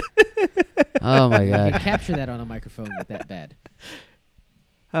God. Oh my I can god. capture that on a microphone with that bad.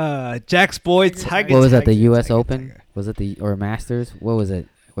 Jack's boy Tiger. What was that? The Tiger, U.S. Tiger, Open? Tiger. Was it or Masters? What was it?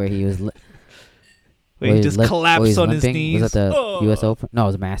 Where he was? Where he just collapsed on his knees. Was that the Oh. U.S. Open? No, it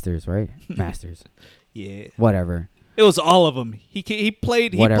was Masters, right? Masters. Yeah, Whatever. it was all of them. He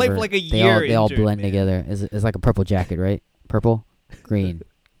played. He Whatever. played for like a they year. All injured, blend man. together. It's like a purple jacket, right? Purple, green,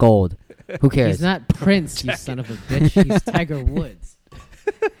 gold. Who cares? He's not Prince, you son of a bitch. He's Tiger Woods.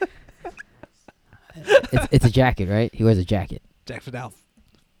 It's a jacket, right? He wears a jacket. Jack Fidel.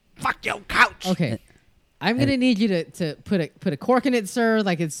 Fuck your couch. Okay. I'm gonna need you to put a cork in it, sir.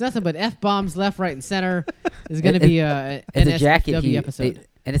 Like it's nothing but F bombs left, right, and center. It's gonna be an It's a jacket. NSFW episode.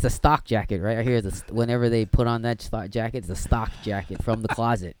 And it's a stock jacket, right? I hear whenever they put on that stock jacket, it's a stock jacket from the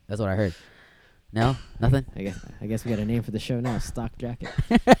closet. That's what I heard. No, nothing. I guess we got a name for the show now. Stock jacket.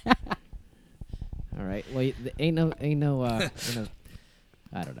 All right. Well, ain't no. I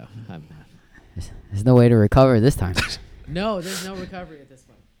don't know. There's no way to recover this time. No, there's no recovery at this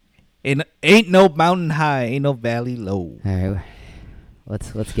point. Ain't no mountain high, ain't no valley low. All right,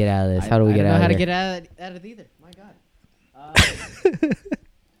 let's get out of this. How do we I get don't know out how of to here? get out of it either. My God.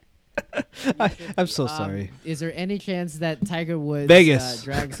 I'm so sorry. Is there any chance that Tiger Woods Vegas.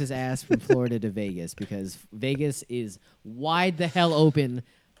 drags his ass from Florida to Vegas? Because Vegas is wide the hell open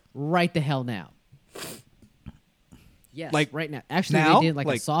right the hell now. Yes, Like, right now. Actually, now? they did like a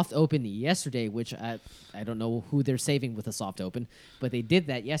Like- soft open yesterday, which I don't know who they're saving with a soft open, but they did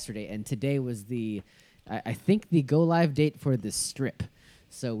that yesterday, and today was I think the go live date for the Strip.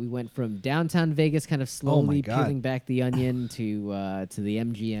 So we went from downtown Vegas, kind of slowly God. peeling back the onion to the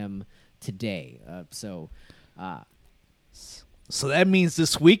MGM today. So that means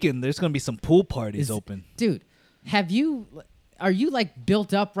this weekend there's gonna be some pool parties open. dude, are you like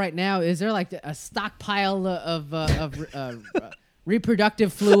built up right now? Is there like a stockpile of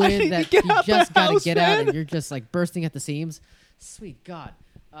reproductive fluid need to that get you out the just got to house, get out man. and you're just like bursting at the seams? Sweet God.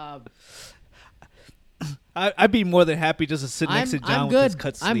 I'd be more than happy just to sit next to John I'm with his good.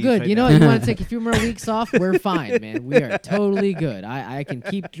 cut I'm sleeves good. right You know, now. you want to take a few more weeks off? We're fine, man. We are totally good. I can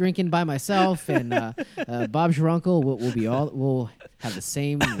keep drinking by myself, and Bob Schrunkle we'll have the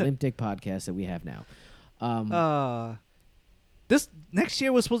same limp dick podcast that we have now. This next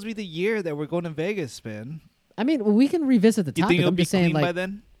year was supposed to be the year that we're going to Vegas, man. I mean, we can revisit the You topic. think it'll I'm be just saying, clean like, by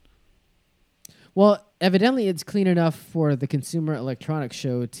then? well, evidently it's clean enough for the Consumer Electronics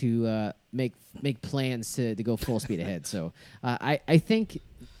Show to make plans to go full speed ahead. So I think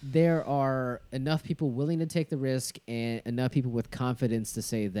there are enough people willing to take the risk and enough people with confidence to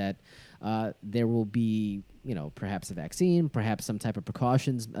say that there will be, perhaps a vaccine, perhaps some type of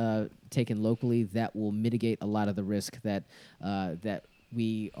precautions taken locally that will mitigate a lot of the risk that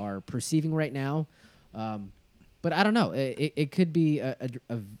we are perceiving right now. But I don't know. It could be a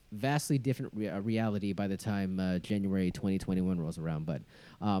vastly different reality by the time January 2021 rolls around. But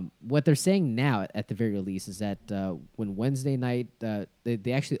what they're saying now, at the very least, is that when Wednesday night,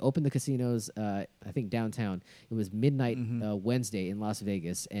 they actually opened the casinos, I think downtown. It was midnight Wednesday in Las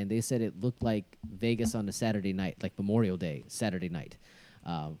Vegas, and they said it looked like Vegas on a Saturday night, like Memorial Day Saturday night,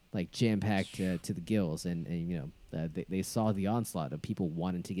 like jam-packed to the gills. And they saw the onslaught of people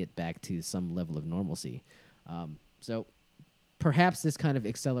wanting to get back to some level of normalcy. So perhaps this kind of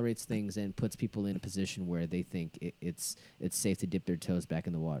accelerates things and puts people in a position where they think it's safe to dip their toes back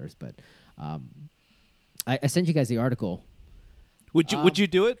in the waters. But I sent you guys the article. Would you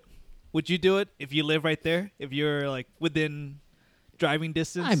do it? Would you do it if you live right there? If you're like within driving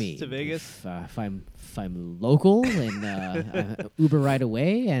distance to Vegas? If I'm local and Uber right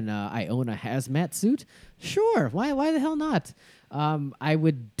away and I own a hazmat suit, sure. Why the hell not? I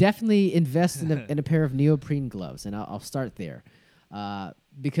would definitely invest in a pair of neoprene gloves, and I'll start there,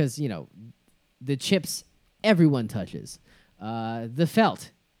 because the chips everyone touches, the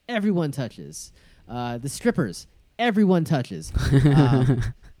felt everyone touches, the strippers everyone touches.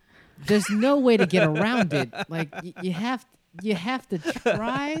 There's no way to get around it. Like you have to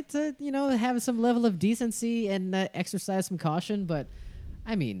try to have some level of decency and exercise some caution. But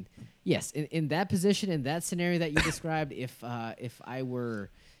I mean, yes, in that position, in that scenario that you described, if I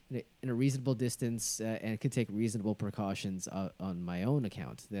were in a reasonable distance and could take reasonable precautions on my own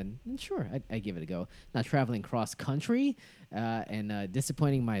account, then sure, I'd give it a go. Not traveling cross country and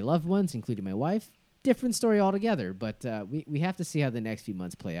disappointing my loved ones, including my wife, different story altogether. But we have to see how the next few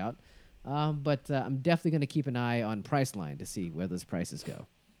months play out. But I'm definitely going to keep an eye on Priceline to see where those prices go.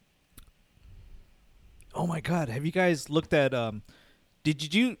 Oh my God! Have you guys looked at?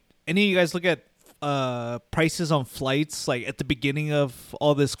 Did you any of you guys look at prices on flights like at the beginning of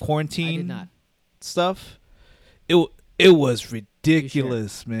all this quarantine I did not. stuff? It was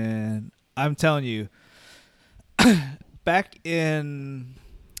ridiculous, man. I'm telling you. Back in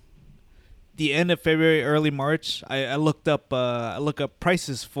the end of February, early March, I looked up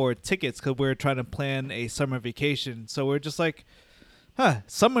prices for tickets because we were trying to plan a summer vacation. So we're just like,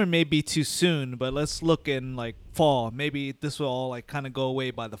 summer may be too soon, but let's look in like fall. Maybe this will all like kind of go away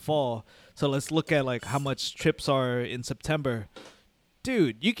by the fall. So let's look at like how much trips are in September.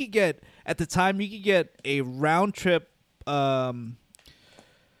 Dude, you could get at the time a round trip, once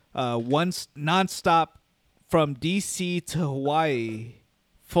nonstop from DC to Hawaii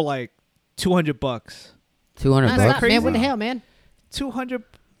for like $200. $200 Nonstop, bucks. man. What the hell, man? $200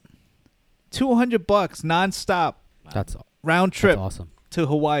 nonstop That's round trip awesome. to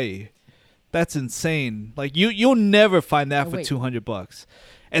Hawaii. That's insane. Like you'll never find that Oh, for wait. $200.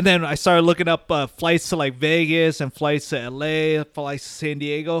 And then I started looking up flights to like Vegas and flights to LA, flights to San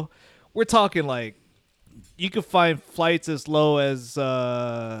Diego. We're talking like you could find flights as low as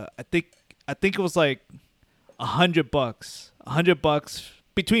I think it was like $100. $100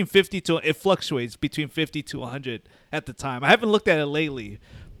 between 50 to it fluctuates between 50 to 100 at the time. I haven't looked at it lately,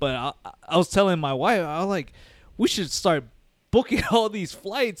 but I was telling my wife, I was like, we should start booking all these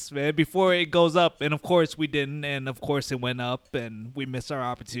flights, man, before it goes up. And of course we didn't, and of course it went up, and we missed our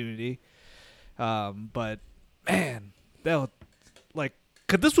opportunity. But man, that would, like,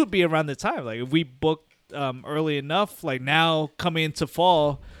 cause this would be around the time, like if we booked early enough, like now coming into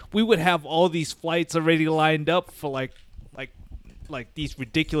fall, we would have all these flights already lined up for like these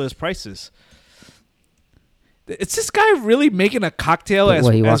ridiculous prices. Is this guy really making a cocktail as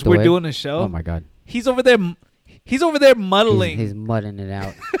He walked we're away? doing the show? Oh my god. He's over there. He's over there muddling. He's mudding it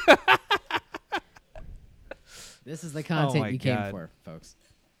out. This is the content my you came God. for, folks.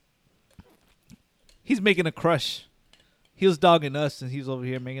 He's making a crush. He was dogging us, and he's over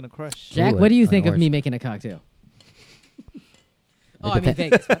here making a crush. Jack, Ooh, what do you an think of orange. me making a cocktail? Oh, I mean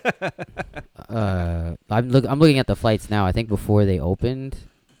depen- Vegas. I'm looking at the flights now. I think before they opened,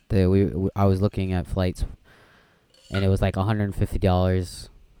 I was looking at flights, and it was like $150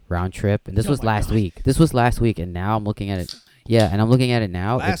 round trip. And this was last week. This was last week, and now I'm looking at it. Yeah, and I'm looking at it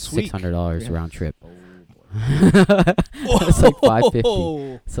now. Last It's week. $600 round trip. Whoa. It's like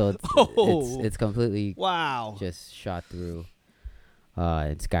 $550. So Whoa. it's completely Wow. just shot through.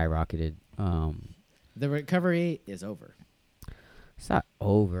 It skyrocketed. The recovery is over. It's not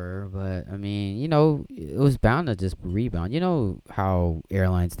over, but I mean, you know, it was bound to just rebound. You know how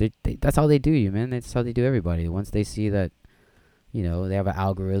airlines, they that's how they do you, man. That's how they do everybody. Once they see that, you know, they have an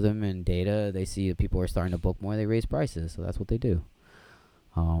algorithm and data, they see that people are starting to book more, they raise prices. So that's what they do.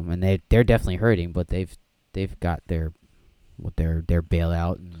 And they're definitely hurting, but they've got their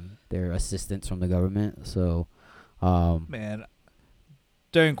bailout and their assistance from the government. So, Man,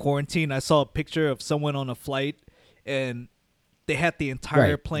 during quarantine, I saw a picture of someone on a flight, and they had the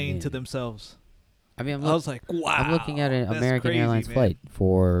entire Right, plane yeah. to themselves. I mean, I was like, wow. I'm looking at an that's American crazy, Airlines man. flight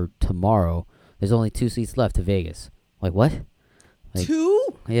for tomorrow. There's only 2 seats left to Vegas. Like, what? Like, 2?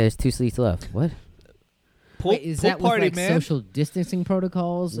 Yeah, there's 2 seats left. What? Pool, Wait, is pool that party, with like man. social distancing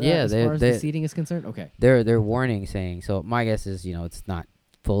protocols? Yeah, as they're- far as the they're- seating is concerned. Okay, They're warning saying. So my guess is, you know, it's not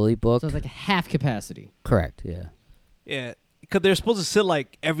fully booked. so it's like half capacity. Correct. Yeah. Yeah, because they're supposed to sit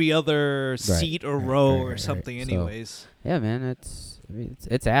like every other seat or row or right. something, So- anyways. Yeah, man. It's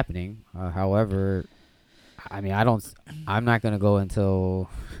happening. However, I mean, I'm not gonna go until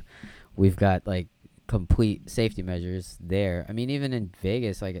we've got like complete safety measures there. I mean, even in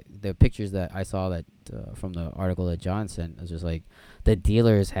Vegas, like the pictures that I saw that from the article that John sent, it was just like the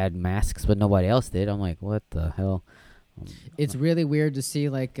dealers had masks, but nobody else did. I'm like, what the hell? It's really weird to see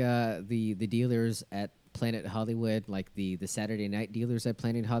like the dealers at Planet Hollywood, like the Saturday night dealers at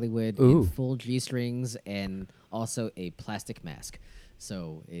Planet Hollywood, in Ooh. full G-strings and also a plastic mask.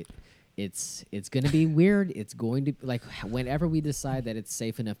 So it's going to be weird. It's going to like whenever we decide that it's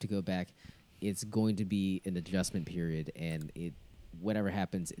safe enough to go back, it's going to be an adjustment period, and whatever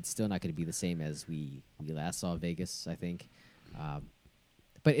happens, it's still not going to be the same as we last saw Vegas, I think.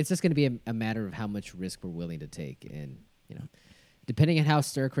 But it's just going to be a matter of how much risk we're willing to take, and you know, depending on how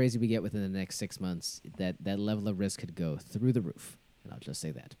stir crazy we get within the next 6 months, that level of risk could go through the roof. And I'll just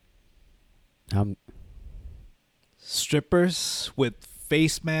say that. Strippers with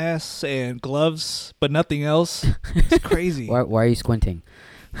face masks and gloves, but nothing else. It's crazy. Why are you squinting?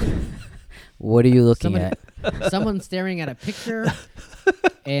 What are you looking Somebody- at? Someone's staring at a picture,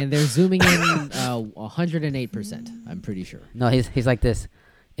 and they're zooming in 108%. I'm pretty sure. No, he's like this.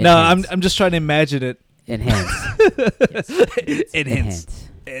 No, Enhance. I'm just trying to imagine it. Enhance. Enhance.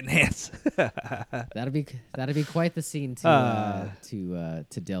 Enhance. That'll be quite the scene to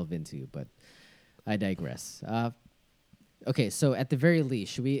delve into, but I digress. Okay, so at the very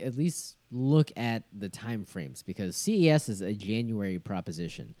least, should we at least look at the time frames, because CES is a January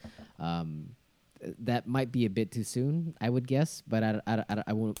proposition. That might be a bit too soon, I would guess, but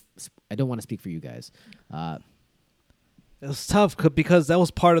I won't. I don't want to speak for you guys. It was tough because that was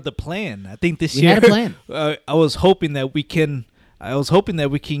part of the plan. I think this We year had a plan. I was hoping that we can. I was hoping that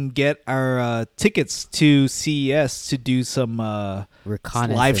we can get our tickets to CES to do some live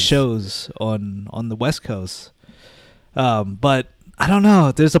Reconnaissance. shows on the West Coast. But I don't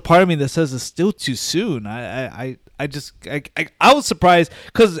know. There's a part of me that says it's still too soon. I was surprised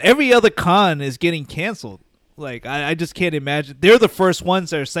because every other con is getting canceled. Like I just can't imagine. They're the first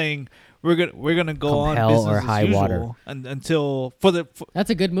ones that are saying we're gonna go Come on hell business or as high usual water. until That's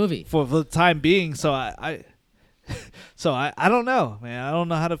a good movie. for the time being. So I don't know, man. I don't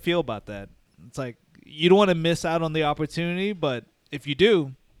know how to feel about that. It's like you don't want to miss out on the opportunity, but if you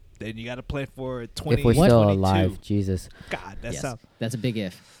do, then you got to plan for 20. If we're still 22. alive, Jesus. God, that Yes, sounds. that's a big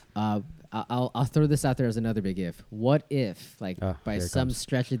if. I'll throw this out there as another big if. What if, like, Oh, by here it some comes.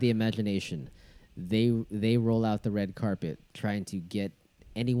 stretch of the imagination, they roll out the red carpet trying to get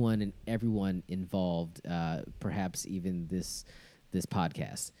anyone and everyone involved, perhaps even this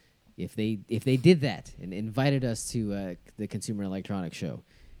podcast. If they did that and invited us to the Consumer Electronics Show,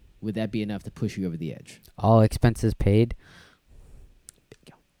 would that be enough to push you over the edge? All expenses paid.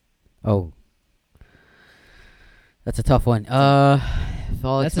 Bingo. Oh, that's a tough one. If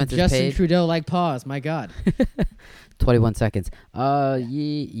all That's a expenses Justin paid, Trudeau like pause. My God. 21 seconds. I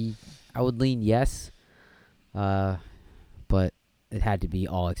would lean yes. But it had to be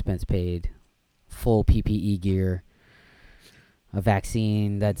all expense paid, full PPE gear, a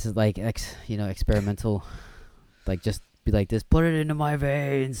vaccine that's like experimental, like just be like this, put it into my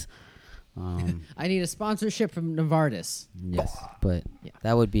veins. I need a sponsorship from Novartis. Yes, but Yeah.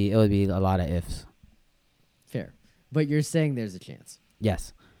 it would be a lot of ifs. Fair. But you're saying there's a chance.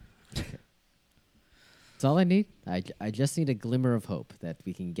 Yes. That's all I need. I just need a glimmer of hope that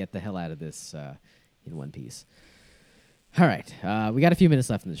we can get the hell out of this in one piece. All right. We got a few minutes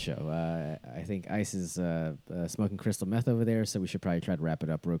left in the show. I think Ice is smoking crystal meth over there, so we should probably try to wrap it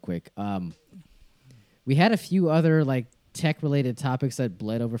up real quick. We had a few other like tech-related topics that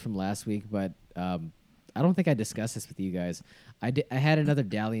bled over from last week, but I don't think I discussed this with you guys. I had another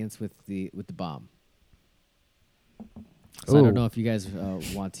dalliance with the bomb. So I Ooh. don't know if you guys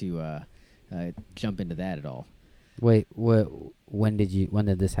want to jump into that at all. Wait, when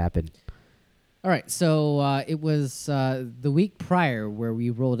did this happen? All right, so it was the week prior where we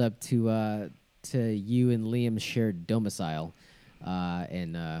rolled up to you and Liam's shared domicile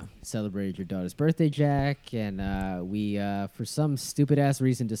and celebrated your daughter's birthday, Jack. And we, for some stupid ass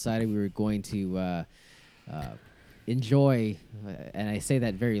reason, decided we were going to enjoy, and I say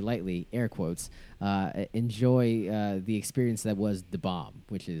that very lightly, air quotes, enjoy the experience that was the bomb,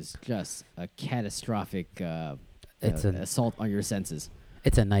 which is just a catastrophic It's an- assault on your senses.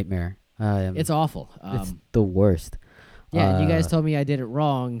 It's a nightmare. It's awful. It's the worst. Yeah, and you guys told me I did it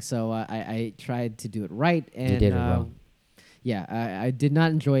wrong, so I tried to do it right. And, You did it wrong. Yeah, I did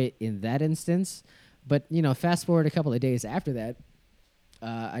not enjoy it in that instance. But, fast forward a couple of days after that,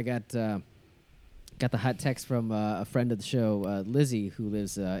 I got the hot text from a friend of the show, Lizzie, who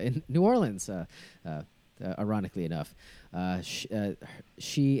lives in New Orleans, ironically enough.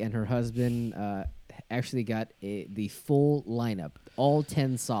 She and her husband actually got the full lineup, all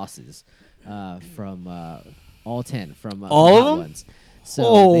 10 sauces from all 10 from All of Hot them? Ones. So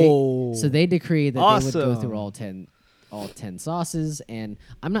Oh. they decreed that they would go Awesome. through all 10 sauces, and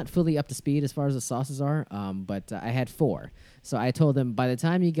I'm not fully up to speed as far as the sauces are, but I had 4. So I told them, by the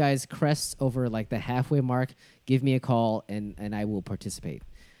time you guys crest over like the halfway mark, give me a call and I will participate.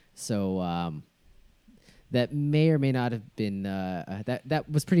 So that may or may not have been that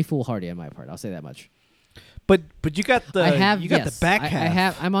was pretty foolhardy on my part. I'll say that much. But you got the yes, the back I half.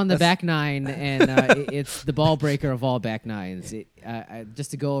 have. I'm on the That's- back 9, and it's the ball breaker of all back 9s.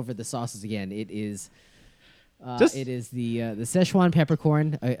 Just to go over the sauces again, it is the Szechuan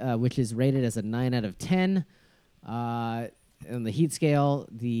peppercorn, which is rated as a 9 out of 10. On the heat scale,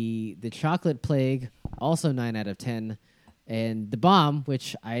 the chocolate plague, also 9 out of 10. And the bomb,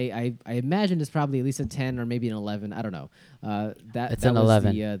 which I imagine is probably at least a 10 or maybe an 11. I don't know. It's that an was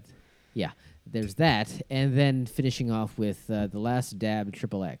 11. Yeah, there's that. And then finishing off with the last dab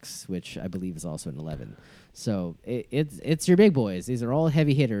Triple X, which I believe is also an 11. So it's your big boys. These are all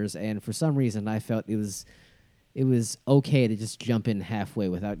heavy hitters. And for some reason, I felt it was okay to just jump in halfway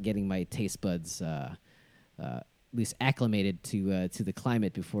without getting my taste buds at least acclimated to the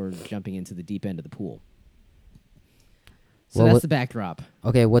climate before jumping into the deep end of the pool. So Well, that's the backdrop.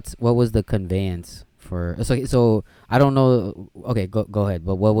 Okay, what was the conveyance for? So I don't know. Okay, go ahead.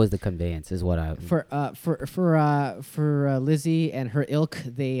 But what was the conveyance? Is what I For Lizzie and her ilk,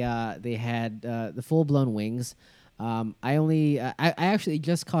 they had the full blown wings. I actually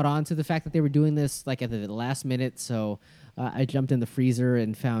just caught on to the fact that they were doing this like at the last minute, so I jumped in the freezer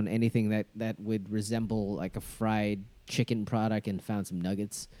and found anything that would resemble like a fried chicken product and found some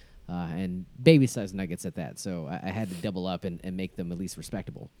nuggets. And baby-sized nuggets at that. So I had to double up and make them at least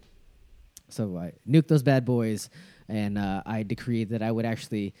respectable. So I nuked those bad boys, and I decreed that I would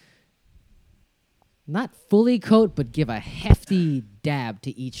actually not fully coat, but give a hefty dab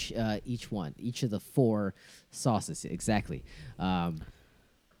to each one, each of the 4 sauces exactly.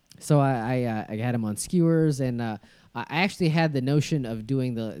 So I had them on skewers, and I actually had the notion of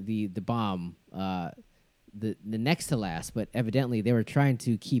doing the bomb. The next to last, but evidently they were trying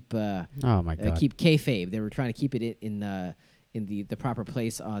to keep oh my god, keep kayfabe. They were trying to keep it in the proper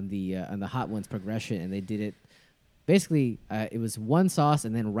place on the Hot Ones progression, and they did it. Basically, it was one sauce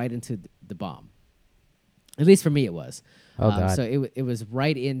and then right into the bomb. At least for me, it was. Oh, God. So it was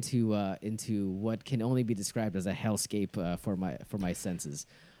right into what can only be described as a hellscape for my senses.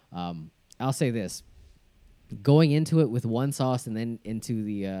 I'll say this: going into it with one sauce and then into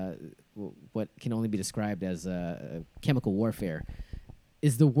the what can only be described as chemical warfare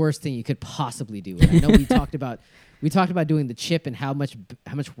is the worst thing you could possibly do. And I know we talked about doing the chip and how much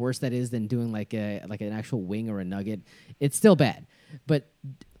worse that is than doing like an actual wing or a nugget. It's still bad, but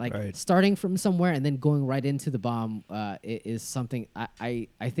starting from somewhere and then going right into the bomb is something I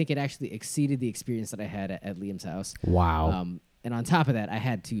think it actually exceeded the experience that I had at Liam's house. Wow. And on top of that, I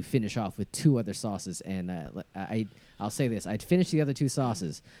had to finish off with 2 other sauces, and I'll say this: I'd finished the other 2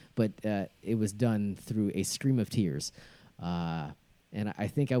 sauces, but it was done through a stream of tears. And I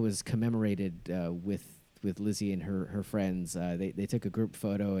think I was commemorated with Lizzie and her friends. They took a group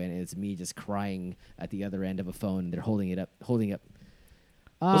photo, and it's me just crying at the other end of a phone. And they're holding up.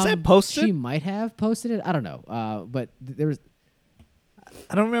 Was that posted? She might have posted it. I don't know. But there was.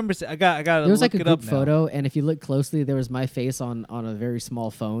 I don't remember. I got. There was like look a it up group now. photo, and if you look closely, there was my face on a very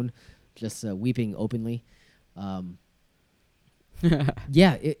small phone, just weeping openly.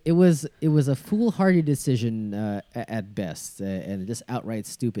 Yeah, it was a foolhardy decision at best, and just outright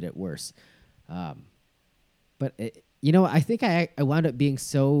stupid at worst. But I think I wound up being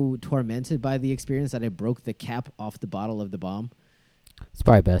so tormented by the experience that I broke the cap off the bottle of the bomb. It's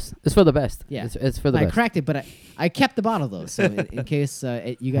probably best. It's for the best. Yeah, it's for the I best. cracked it, but I kept the bottle though. So in case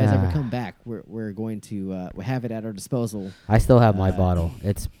you guys ever come back, we're going to have it at our disposal. I still have my bottle.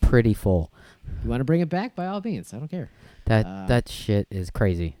 It's pretty full. You want to bring it back? By all means, I don't care. That shit is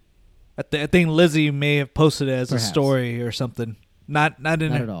crazy. I think Lizzie may have posted it as Perhaps. a story or something. Not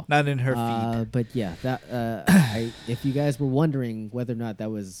at all. Not in her feed. But yeah, that if you guys were wondering whether or not that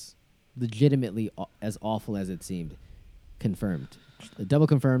was legitimately as awful as it seemed, confirmed, double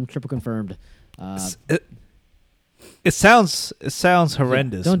confirmed, triple confirmed. It sounds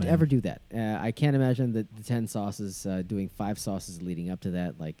horrendous. Don't man. ever do that. I can't imagine the 10 sauces doing 5 sauces leading up to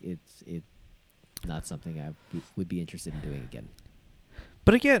that. Like it's not something I would be interested in doing again.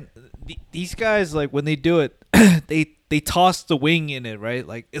 But again, these guys, like when they do it, they toss the wing in it, right?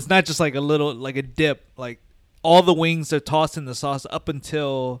 Like it's not just like a dip. Like all the wings are tossed in the sauce up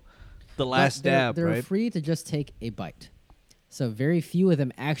until the last dab, they're right? free to just take a bite. So very few of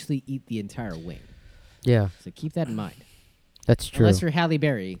them actually eat the entire wing. Yeah, So keep that in mind. that's true. Unless you're Halle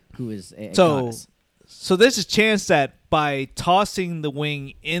Berry, who is a So goddess. So there's a chance that by tossing the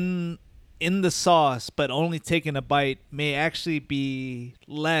wing in the sauce, but only taking a bite, may actually be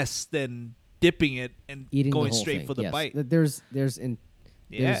less than dipping it and Eating going the whole straight thing. for the Yes. bite. There's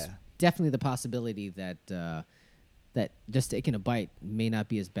Yeah. definitely the possibility that that just taking a bite may not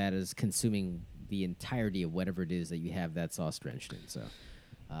be as bad as consuming the entirety of whatever it is that you have that sauce drenched in. So,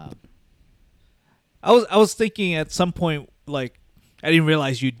 I was thinking at some point, like, I didn't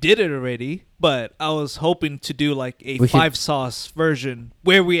realize you did it already, but I was hoping to do like a We should- 5 sauce version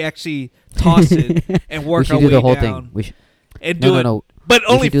where we actually toss it and we work should our do way the whole down thing. We should and no, do no, it. no. But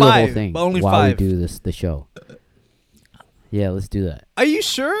we only should do the 5. whole thing But only while 5. we do the show. Yeah, let's do that. Are you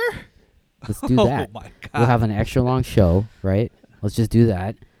sure? Let's do Oh that. my God. We'll have an extra long show, right? Let's just do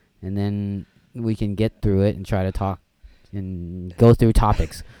that, and then we can get through it and try to talk and go through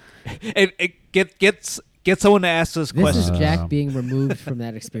topics. And get someone to ask us this questions. is Jack being removed from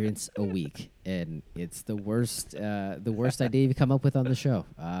that experience a week, and it's the worst idea you've come up with on the show.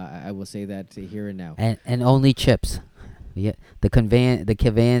 I will say that here and now. And only chips. Yeah, the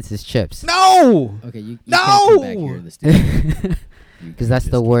conveyance is chips. No. Okay, you No! can't come back here in the studio. Because that's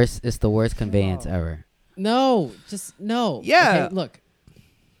the worst. It's the worst conveyance ever. No, just no. Yeah. Okay, look.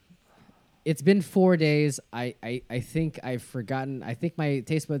 It's been 4 days. I think I've forgotten. I think my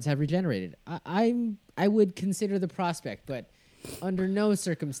taste buds have regenerated. I would consider the prospect, but under no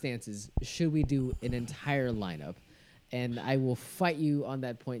circumstances should we do an entire lineup. And I will fight you on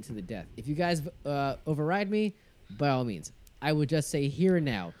that point to the death. If you guys override me, by all means. I would just say here and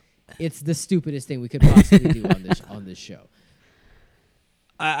now, it's the stupidest thing we could possibly do on this show.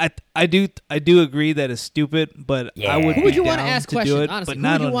 I do agree that it's stupid, but I would. Who would be you wanna down ask to questions, do it, honestly? but Who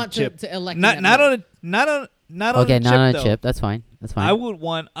not would you on want a chip. to elect in Not that not role? on a not on not Okay, on a not chip, on a though. chip. That's fine. That's fine. I would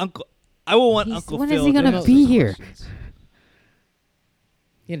want Uncle. I would want He's- Uncle when is Phil. he to gonna ask be us here? questions.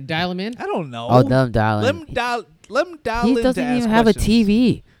 You gonna dial him in? I don't know. Oh, let him dial Let in. him dial. Let him dial He in doesn't to ask even have a questions.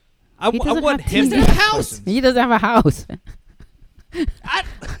 TV. I He want doesn't have him TV. to He doesn't have a ask house. questions. He doesn't have a house.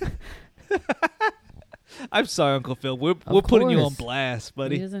 I'm sorry, Uncle Phil. We're Of putting you on course. blast, He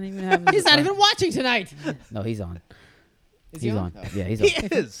buddy. doesn't even have. He's not even watching tonight. No, he's on. Is He's he on. Oh. Yeah, he's He on.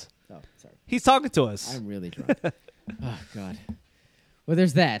 is. Oh, sorry. He's talking to us. I'm really drunk. Oh God. Well,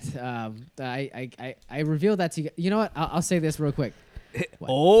 there's that. I revealed that to you. You know what? I'll say this real quick. What?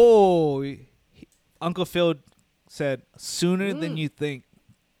 Oh, Uncle Phil said sooner than you think.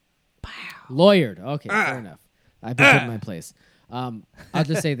 Lawyered. Okay, fair enough. I've been put in my place. I'll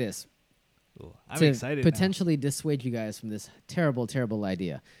just say this. Ooh, I'm to excited potentially dissuade you guys from this terrible, terrible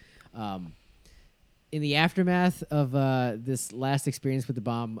idea. In the aftermath of this last experience with the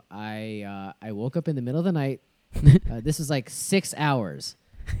bomb, I woke up in the middle of the night. This was like 6 hours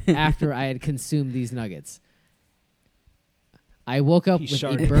after I had consumed these nuggets. I woke up He with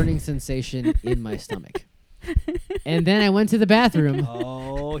sharted. a burning sensation in my stomach. And then I went to the bathroom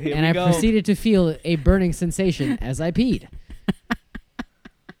Oh, here and we I go. proceeded to feel a burning sensation as I peed.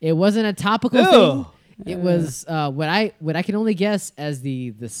 It wasn't a topical thing. It was what I can only guess as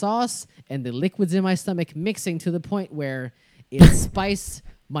the sauce and the liquids in my stomach mixing to the point where it spiced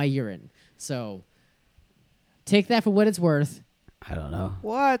my urine. So take that for what it's worth. I don't know.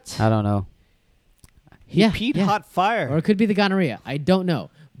 What? I don't know. He peed hot fire. Or it could be the gonorrhea. I don't know.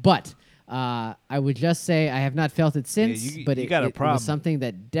 But I would just say I have not felt it since. you but got a it problem. was something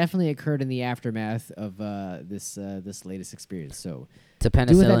that definitely occurred in the aftermath of this latest experience. So To do with that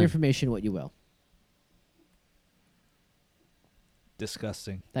penicillin. information what you will.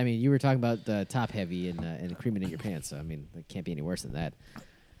 Disgusting. I mean, you were talking about the top heavy and creaming in your pants. So I mean, it can't be any worse than that.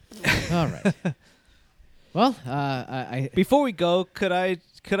 All right. Well, I Before we go, could I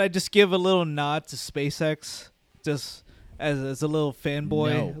just give a little nod to SpaceX, just as a little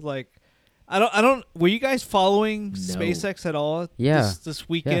fanboy? No. Like, I don't. Were you guys following No. SpaceX at all? Yeah. This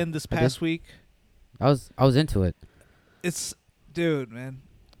weekend, this I past did. week. I was into it. It's, dude, man.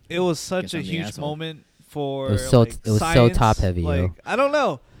 It was such Guess a I'm the huge asshole. moment for. It was so- like, it was so science. top heavy, Like, yo. I don't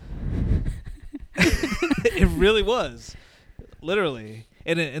know. It really was, literally,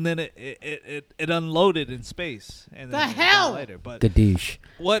 and then it unloaded in space. And The then it got hell? later, but Gadoosh.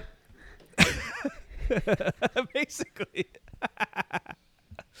 what? Basically.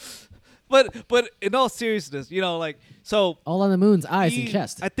 But in all seriousness, like, so all on the moon's eyes and we-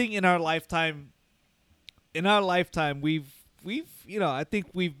 chest. I think in our lifetime, we've I think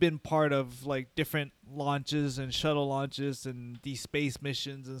we've been part of like different launches and shuttle launches and these space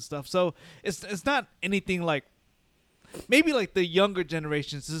missions and stuff. So it's not anything like, maybe like the younger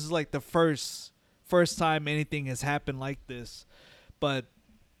generations, this is like the first time anything has happened like this. But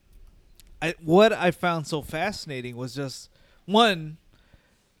what I found so fascinating was just, one,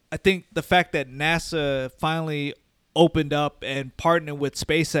 I think the fact that NASA finally opened up and partnered with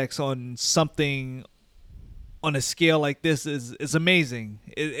SpaceX on something on a scale like this is amazing.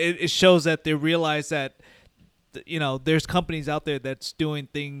 It shows that they realize that there's companies out there that's doing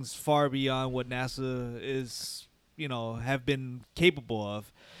things far beyond what NASA is have been capable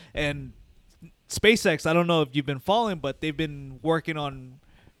of. And SpaceX, I don't know if you've been following, but they've been working on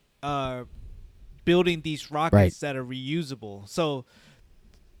building these rockets Right. that are reusable. So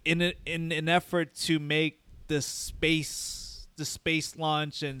in an effort to make the space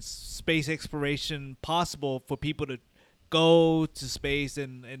launch and space exploration possible for people to go to space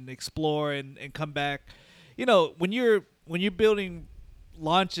and explore and come back, when you're building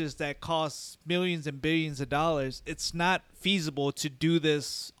launches that cost millions and billions of dollars, it's not feasible to do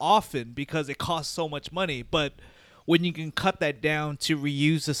this often because it costs so much money. But when you can cut that down to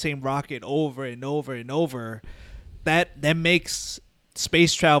reuse the same rocket over and over and over, that makes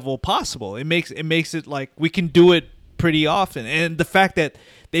space travel possible. It makes it like we can do it pretty often. And the fact that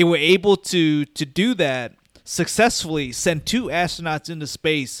they were able to do that successfully, send 2 astronauts into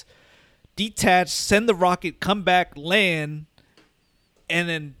space, detach, send the rocket, come back, land, and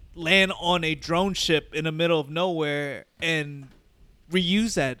then land on a drone ship in the middle of nowhere and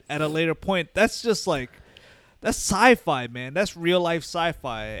reuse that at a later point. That's just like, that's sci-fi, man. That's real life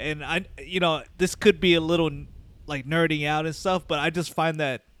sci-fi. And this could be a little like nerding out and stuff, but I just find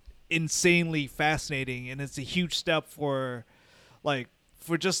that insanely fascinating, and it's a huge step for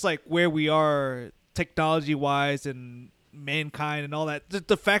just like where we are technology wise and mankind and all that.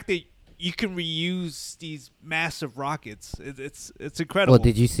 The fact that you can reuse these massive rockets, it's incredible. Well,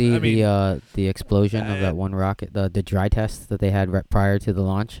 did you see I mean, the explosion of that one rocket, the dry test that they had prior to the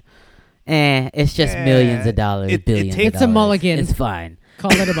launch? It's just millions of dollars, billions of takes- It's a dollars. mulligan. It's fine.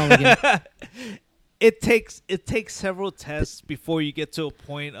 Call it a mulligan. It takes several tests before you get to a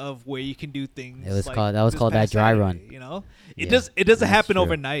point of where you can do things. It was like called- that was this called that past dry Saturday, run. It Yeah, doesn't that's happen true.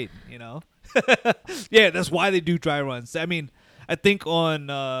 overnight. Yeah, that's why they do dry runs. I mean, I think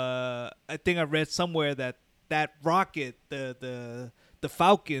I read somewhere that rocket, the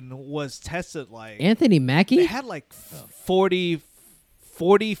Falcon, was tested like Anthony Mackie? they had like 40,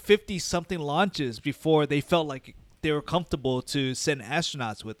 50 something launches before they felt like they were comfortable to send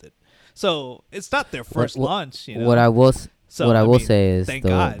astronauts with it. So it's not their first launch. You know? What I will mean, say is thank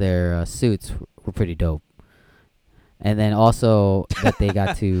God. their suits were pretty dope, and then also that they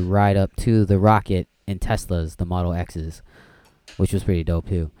got to ride up to the rocket in Teslas, the Model X's, which was pretty dope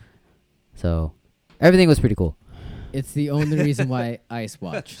too. So everything was pretty cool. It's the only reason why Ice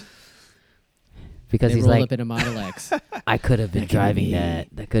watched. Because They he's roll like, up in a Model X. I could have been driving that.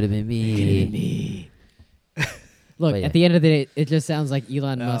 That could have been me. Look, But yeah. at the end of the day, it just sounds like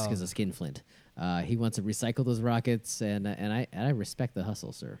Elon Musk No. is a skinflint. He wants to recycle those rockets, and I respect the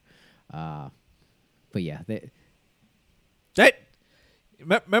hustle, sir. But yeah,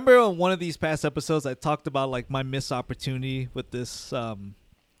 Remember on one of these past episodes, I talked about like my missed opportunity with this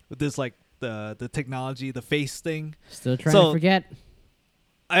like the technology, the face thing. still trying to forget.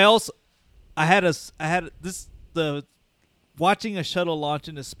 Watching a shuttle launch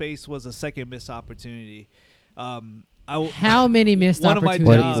into space was a second missed opportunity. How many missed one of my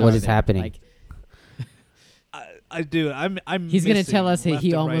opportunities? jobs- are What is there? happening? Like, I do. I'm. he's gonna missing tell us left he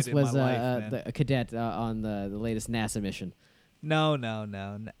and almost right in my was life, man. a cadet on the latest NASA mission. No,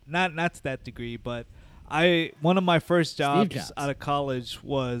 not to that degree. But one of my first jobs Jobs. out of college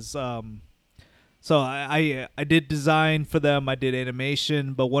was so I did design for them. I did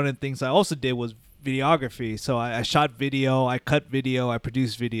animation, but one of the things I also did was videography. So I shot video, I cut video, I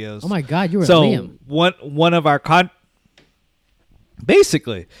produced videos. Oh my God, you were So Liam. one of our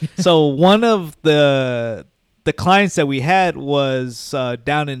basically. So one of the clients that we had was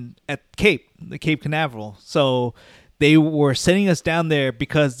down at the Cape Canaveral. So they were sending us down there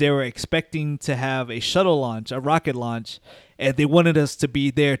because they were expecting to have a shuttle launch, a rocket launch, and they wanted us to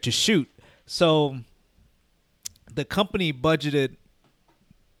be there to shoot. So the company budgeted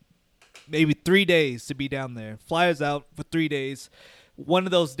maybe 3 days to be down there. Fly us out for 3 days. One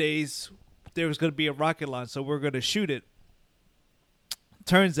of those days, there was going to be a rocket launch, so we're going to shoot it.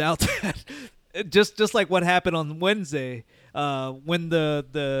 Turns out that just like what happened on Wednesday, when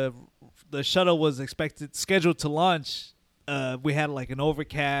the shuttle was scheduled to launch, we had like an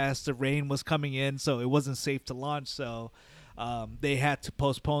overcast. The rain was coming in, so it wasn't safe to launch. So they had to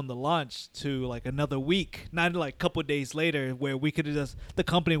postpone the launch to like another week, not like a couple of days later, where we could have the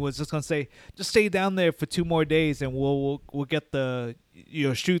company was just gonna say, just stay down there for 2 more days, and we'll get the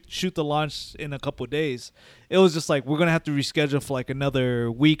shoot the launch in a couple of days. It was just like we're gonna have to reschedule for like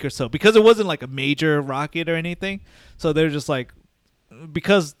another week or so because it wasn't like a major rocket or anything. So they're just like,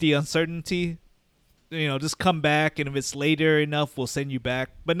 because the uncertainty, just come back, and if it's later enough, we'll send you back.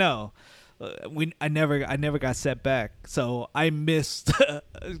 But no. I never got sent back, so I missed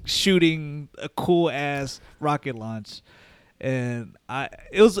shooting a cool ass rocket launch, and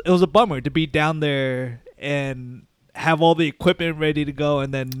it was a bummer to be down there and have all the equipment ready to go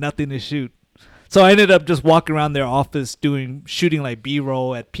and then nothing to shoot. So I ended up just walking around their office shooting like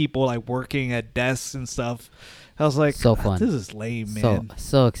B-roll at people like working at desks and stuff. I was like, So fun. This is lame, man.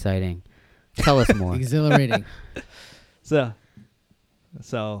 So exciting. Tell us more. Exhilarating. So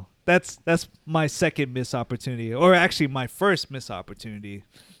that's my second missed opportunity, or actually my first missed opportunity.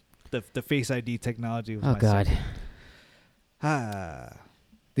 The Face ID technology was Oh my God. second.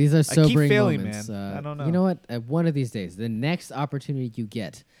 These are keep sobering failing, moments. man. I don't know. You know what? One of these days, the next opportunity you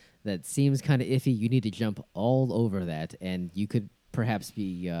get that seems kind of iffy, you need to jump all over that, and you could perhaps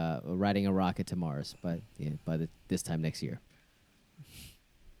be riding a rocket to Mars by this time next year.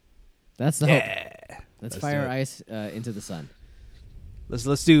 That's the hope. Let's Let's fire do it. Ice into the sun.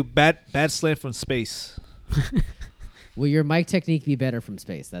 Let's do bad slant from space. Will your mic technique be better from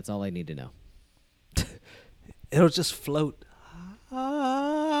space? That's all I need to know. It'll just float.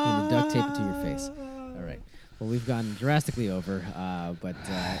 And duct tape it to your face. All right. Well, we've gone drastically over, but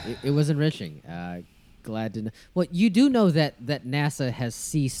it was enriching. Glad to know. Well, you do know that NASA has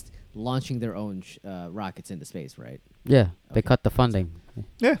ceased launching their own rockets into space, right? Yeah, they Okay. cut the funding.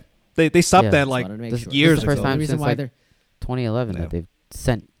 Yeah, they stopped Yeah. that Just like wanted to make This, sure. this years is the first ago. The time reason since why like they're 2011 Yeah. that they've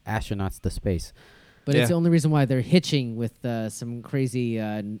sent astronauts to space. But it's Yeah. the only reason why they're hitching with some crazy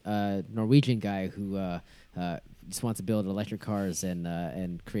Norwegian guy who just wants to build electric cars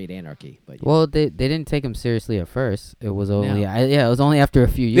and create anarchy. But yeah. Well, they didn't take him seriously at first. It was only No. it was only after a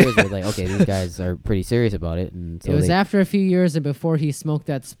few years where like, okay, these guys are pretty serious about it, and so it was they, after a few years and before he smoked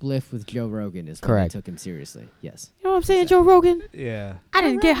that spliff with Joe Rogan is when Correct. they took him seriously. Yes. you know what I'm saying, Joe Rogan? Yeah. I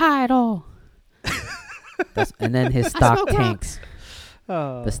didn't get high at all. And then his stock tanks.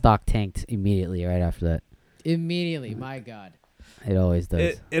 Oh. The stock tanked immediately right after that. Immediately, my God. It always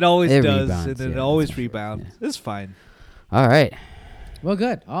does. It always It does, rebounds, and then it yeah, always that's for sure, rebounds. yeah. It's fine. All right. Well,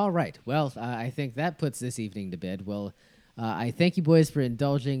 good. All right. Well, I think that puts this evening to bed. Well, I thank you boys for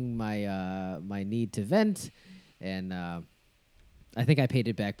indulging my my need to vent, and I think I paid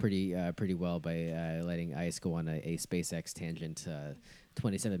it back pretty well by letting Ice go on a SpaceX tangent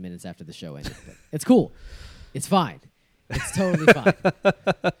 27 minutes after the show ended. But it's cool. It's fine. It's totally fine.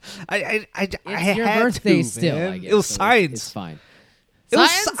 I It's your had birthday to, still, man. I guess. It was so science. It's fine. It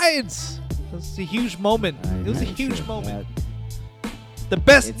was science. It was a huge moment. I'm It was a not huge sure. moment. The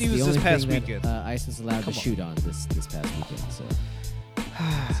best It's news the this only past thing weekend. that Ice was allowed Come to on. shoot on this past weekend. So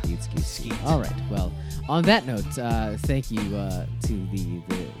skeet. Skeet. All right. Well, on that note, thank you to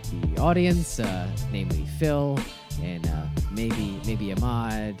the audience, namely Phil and maybe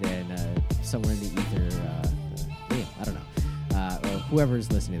Ahmad and somewhere in the ether, Liam. I don't know. Or whoever is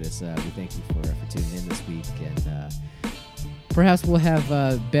listening to this, we thank you for tuning in this week, and perhaps we'll have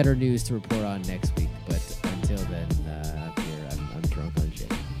better news to report on next week. But until then, I'm drunk on Jay.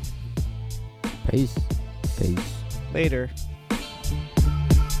 Peace. Later.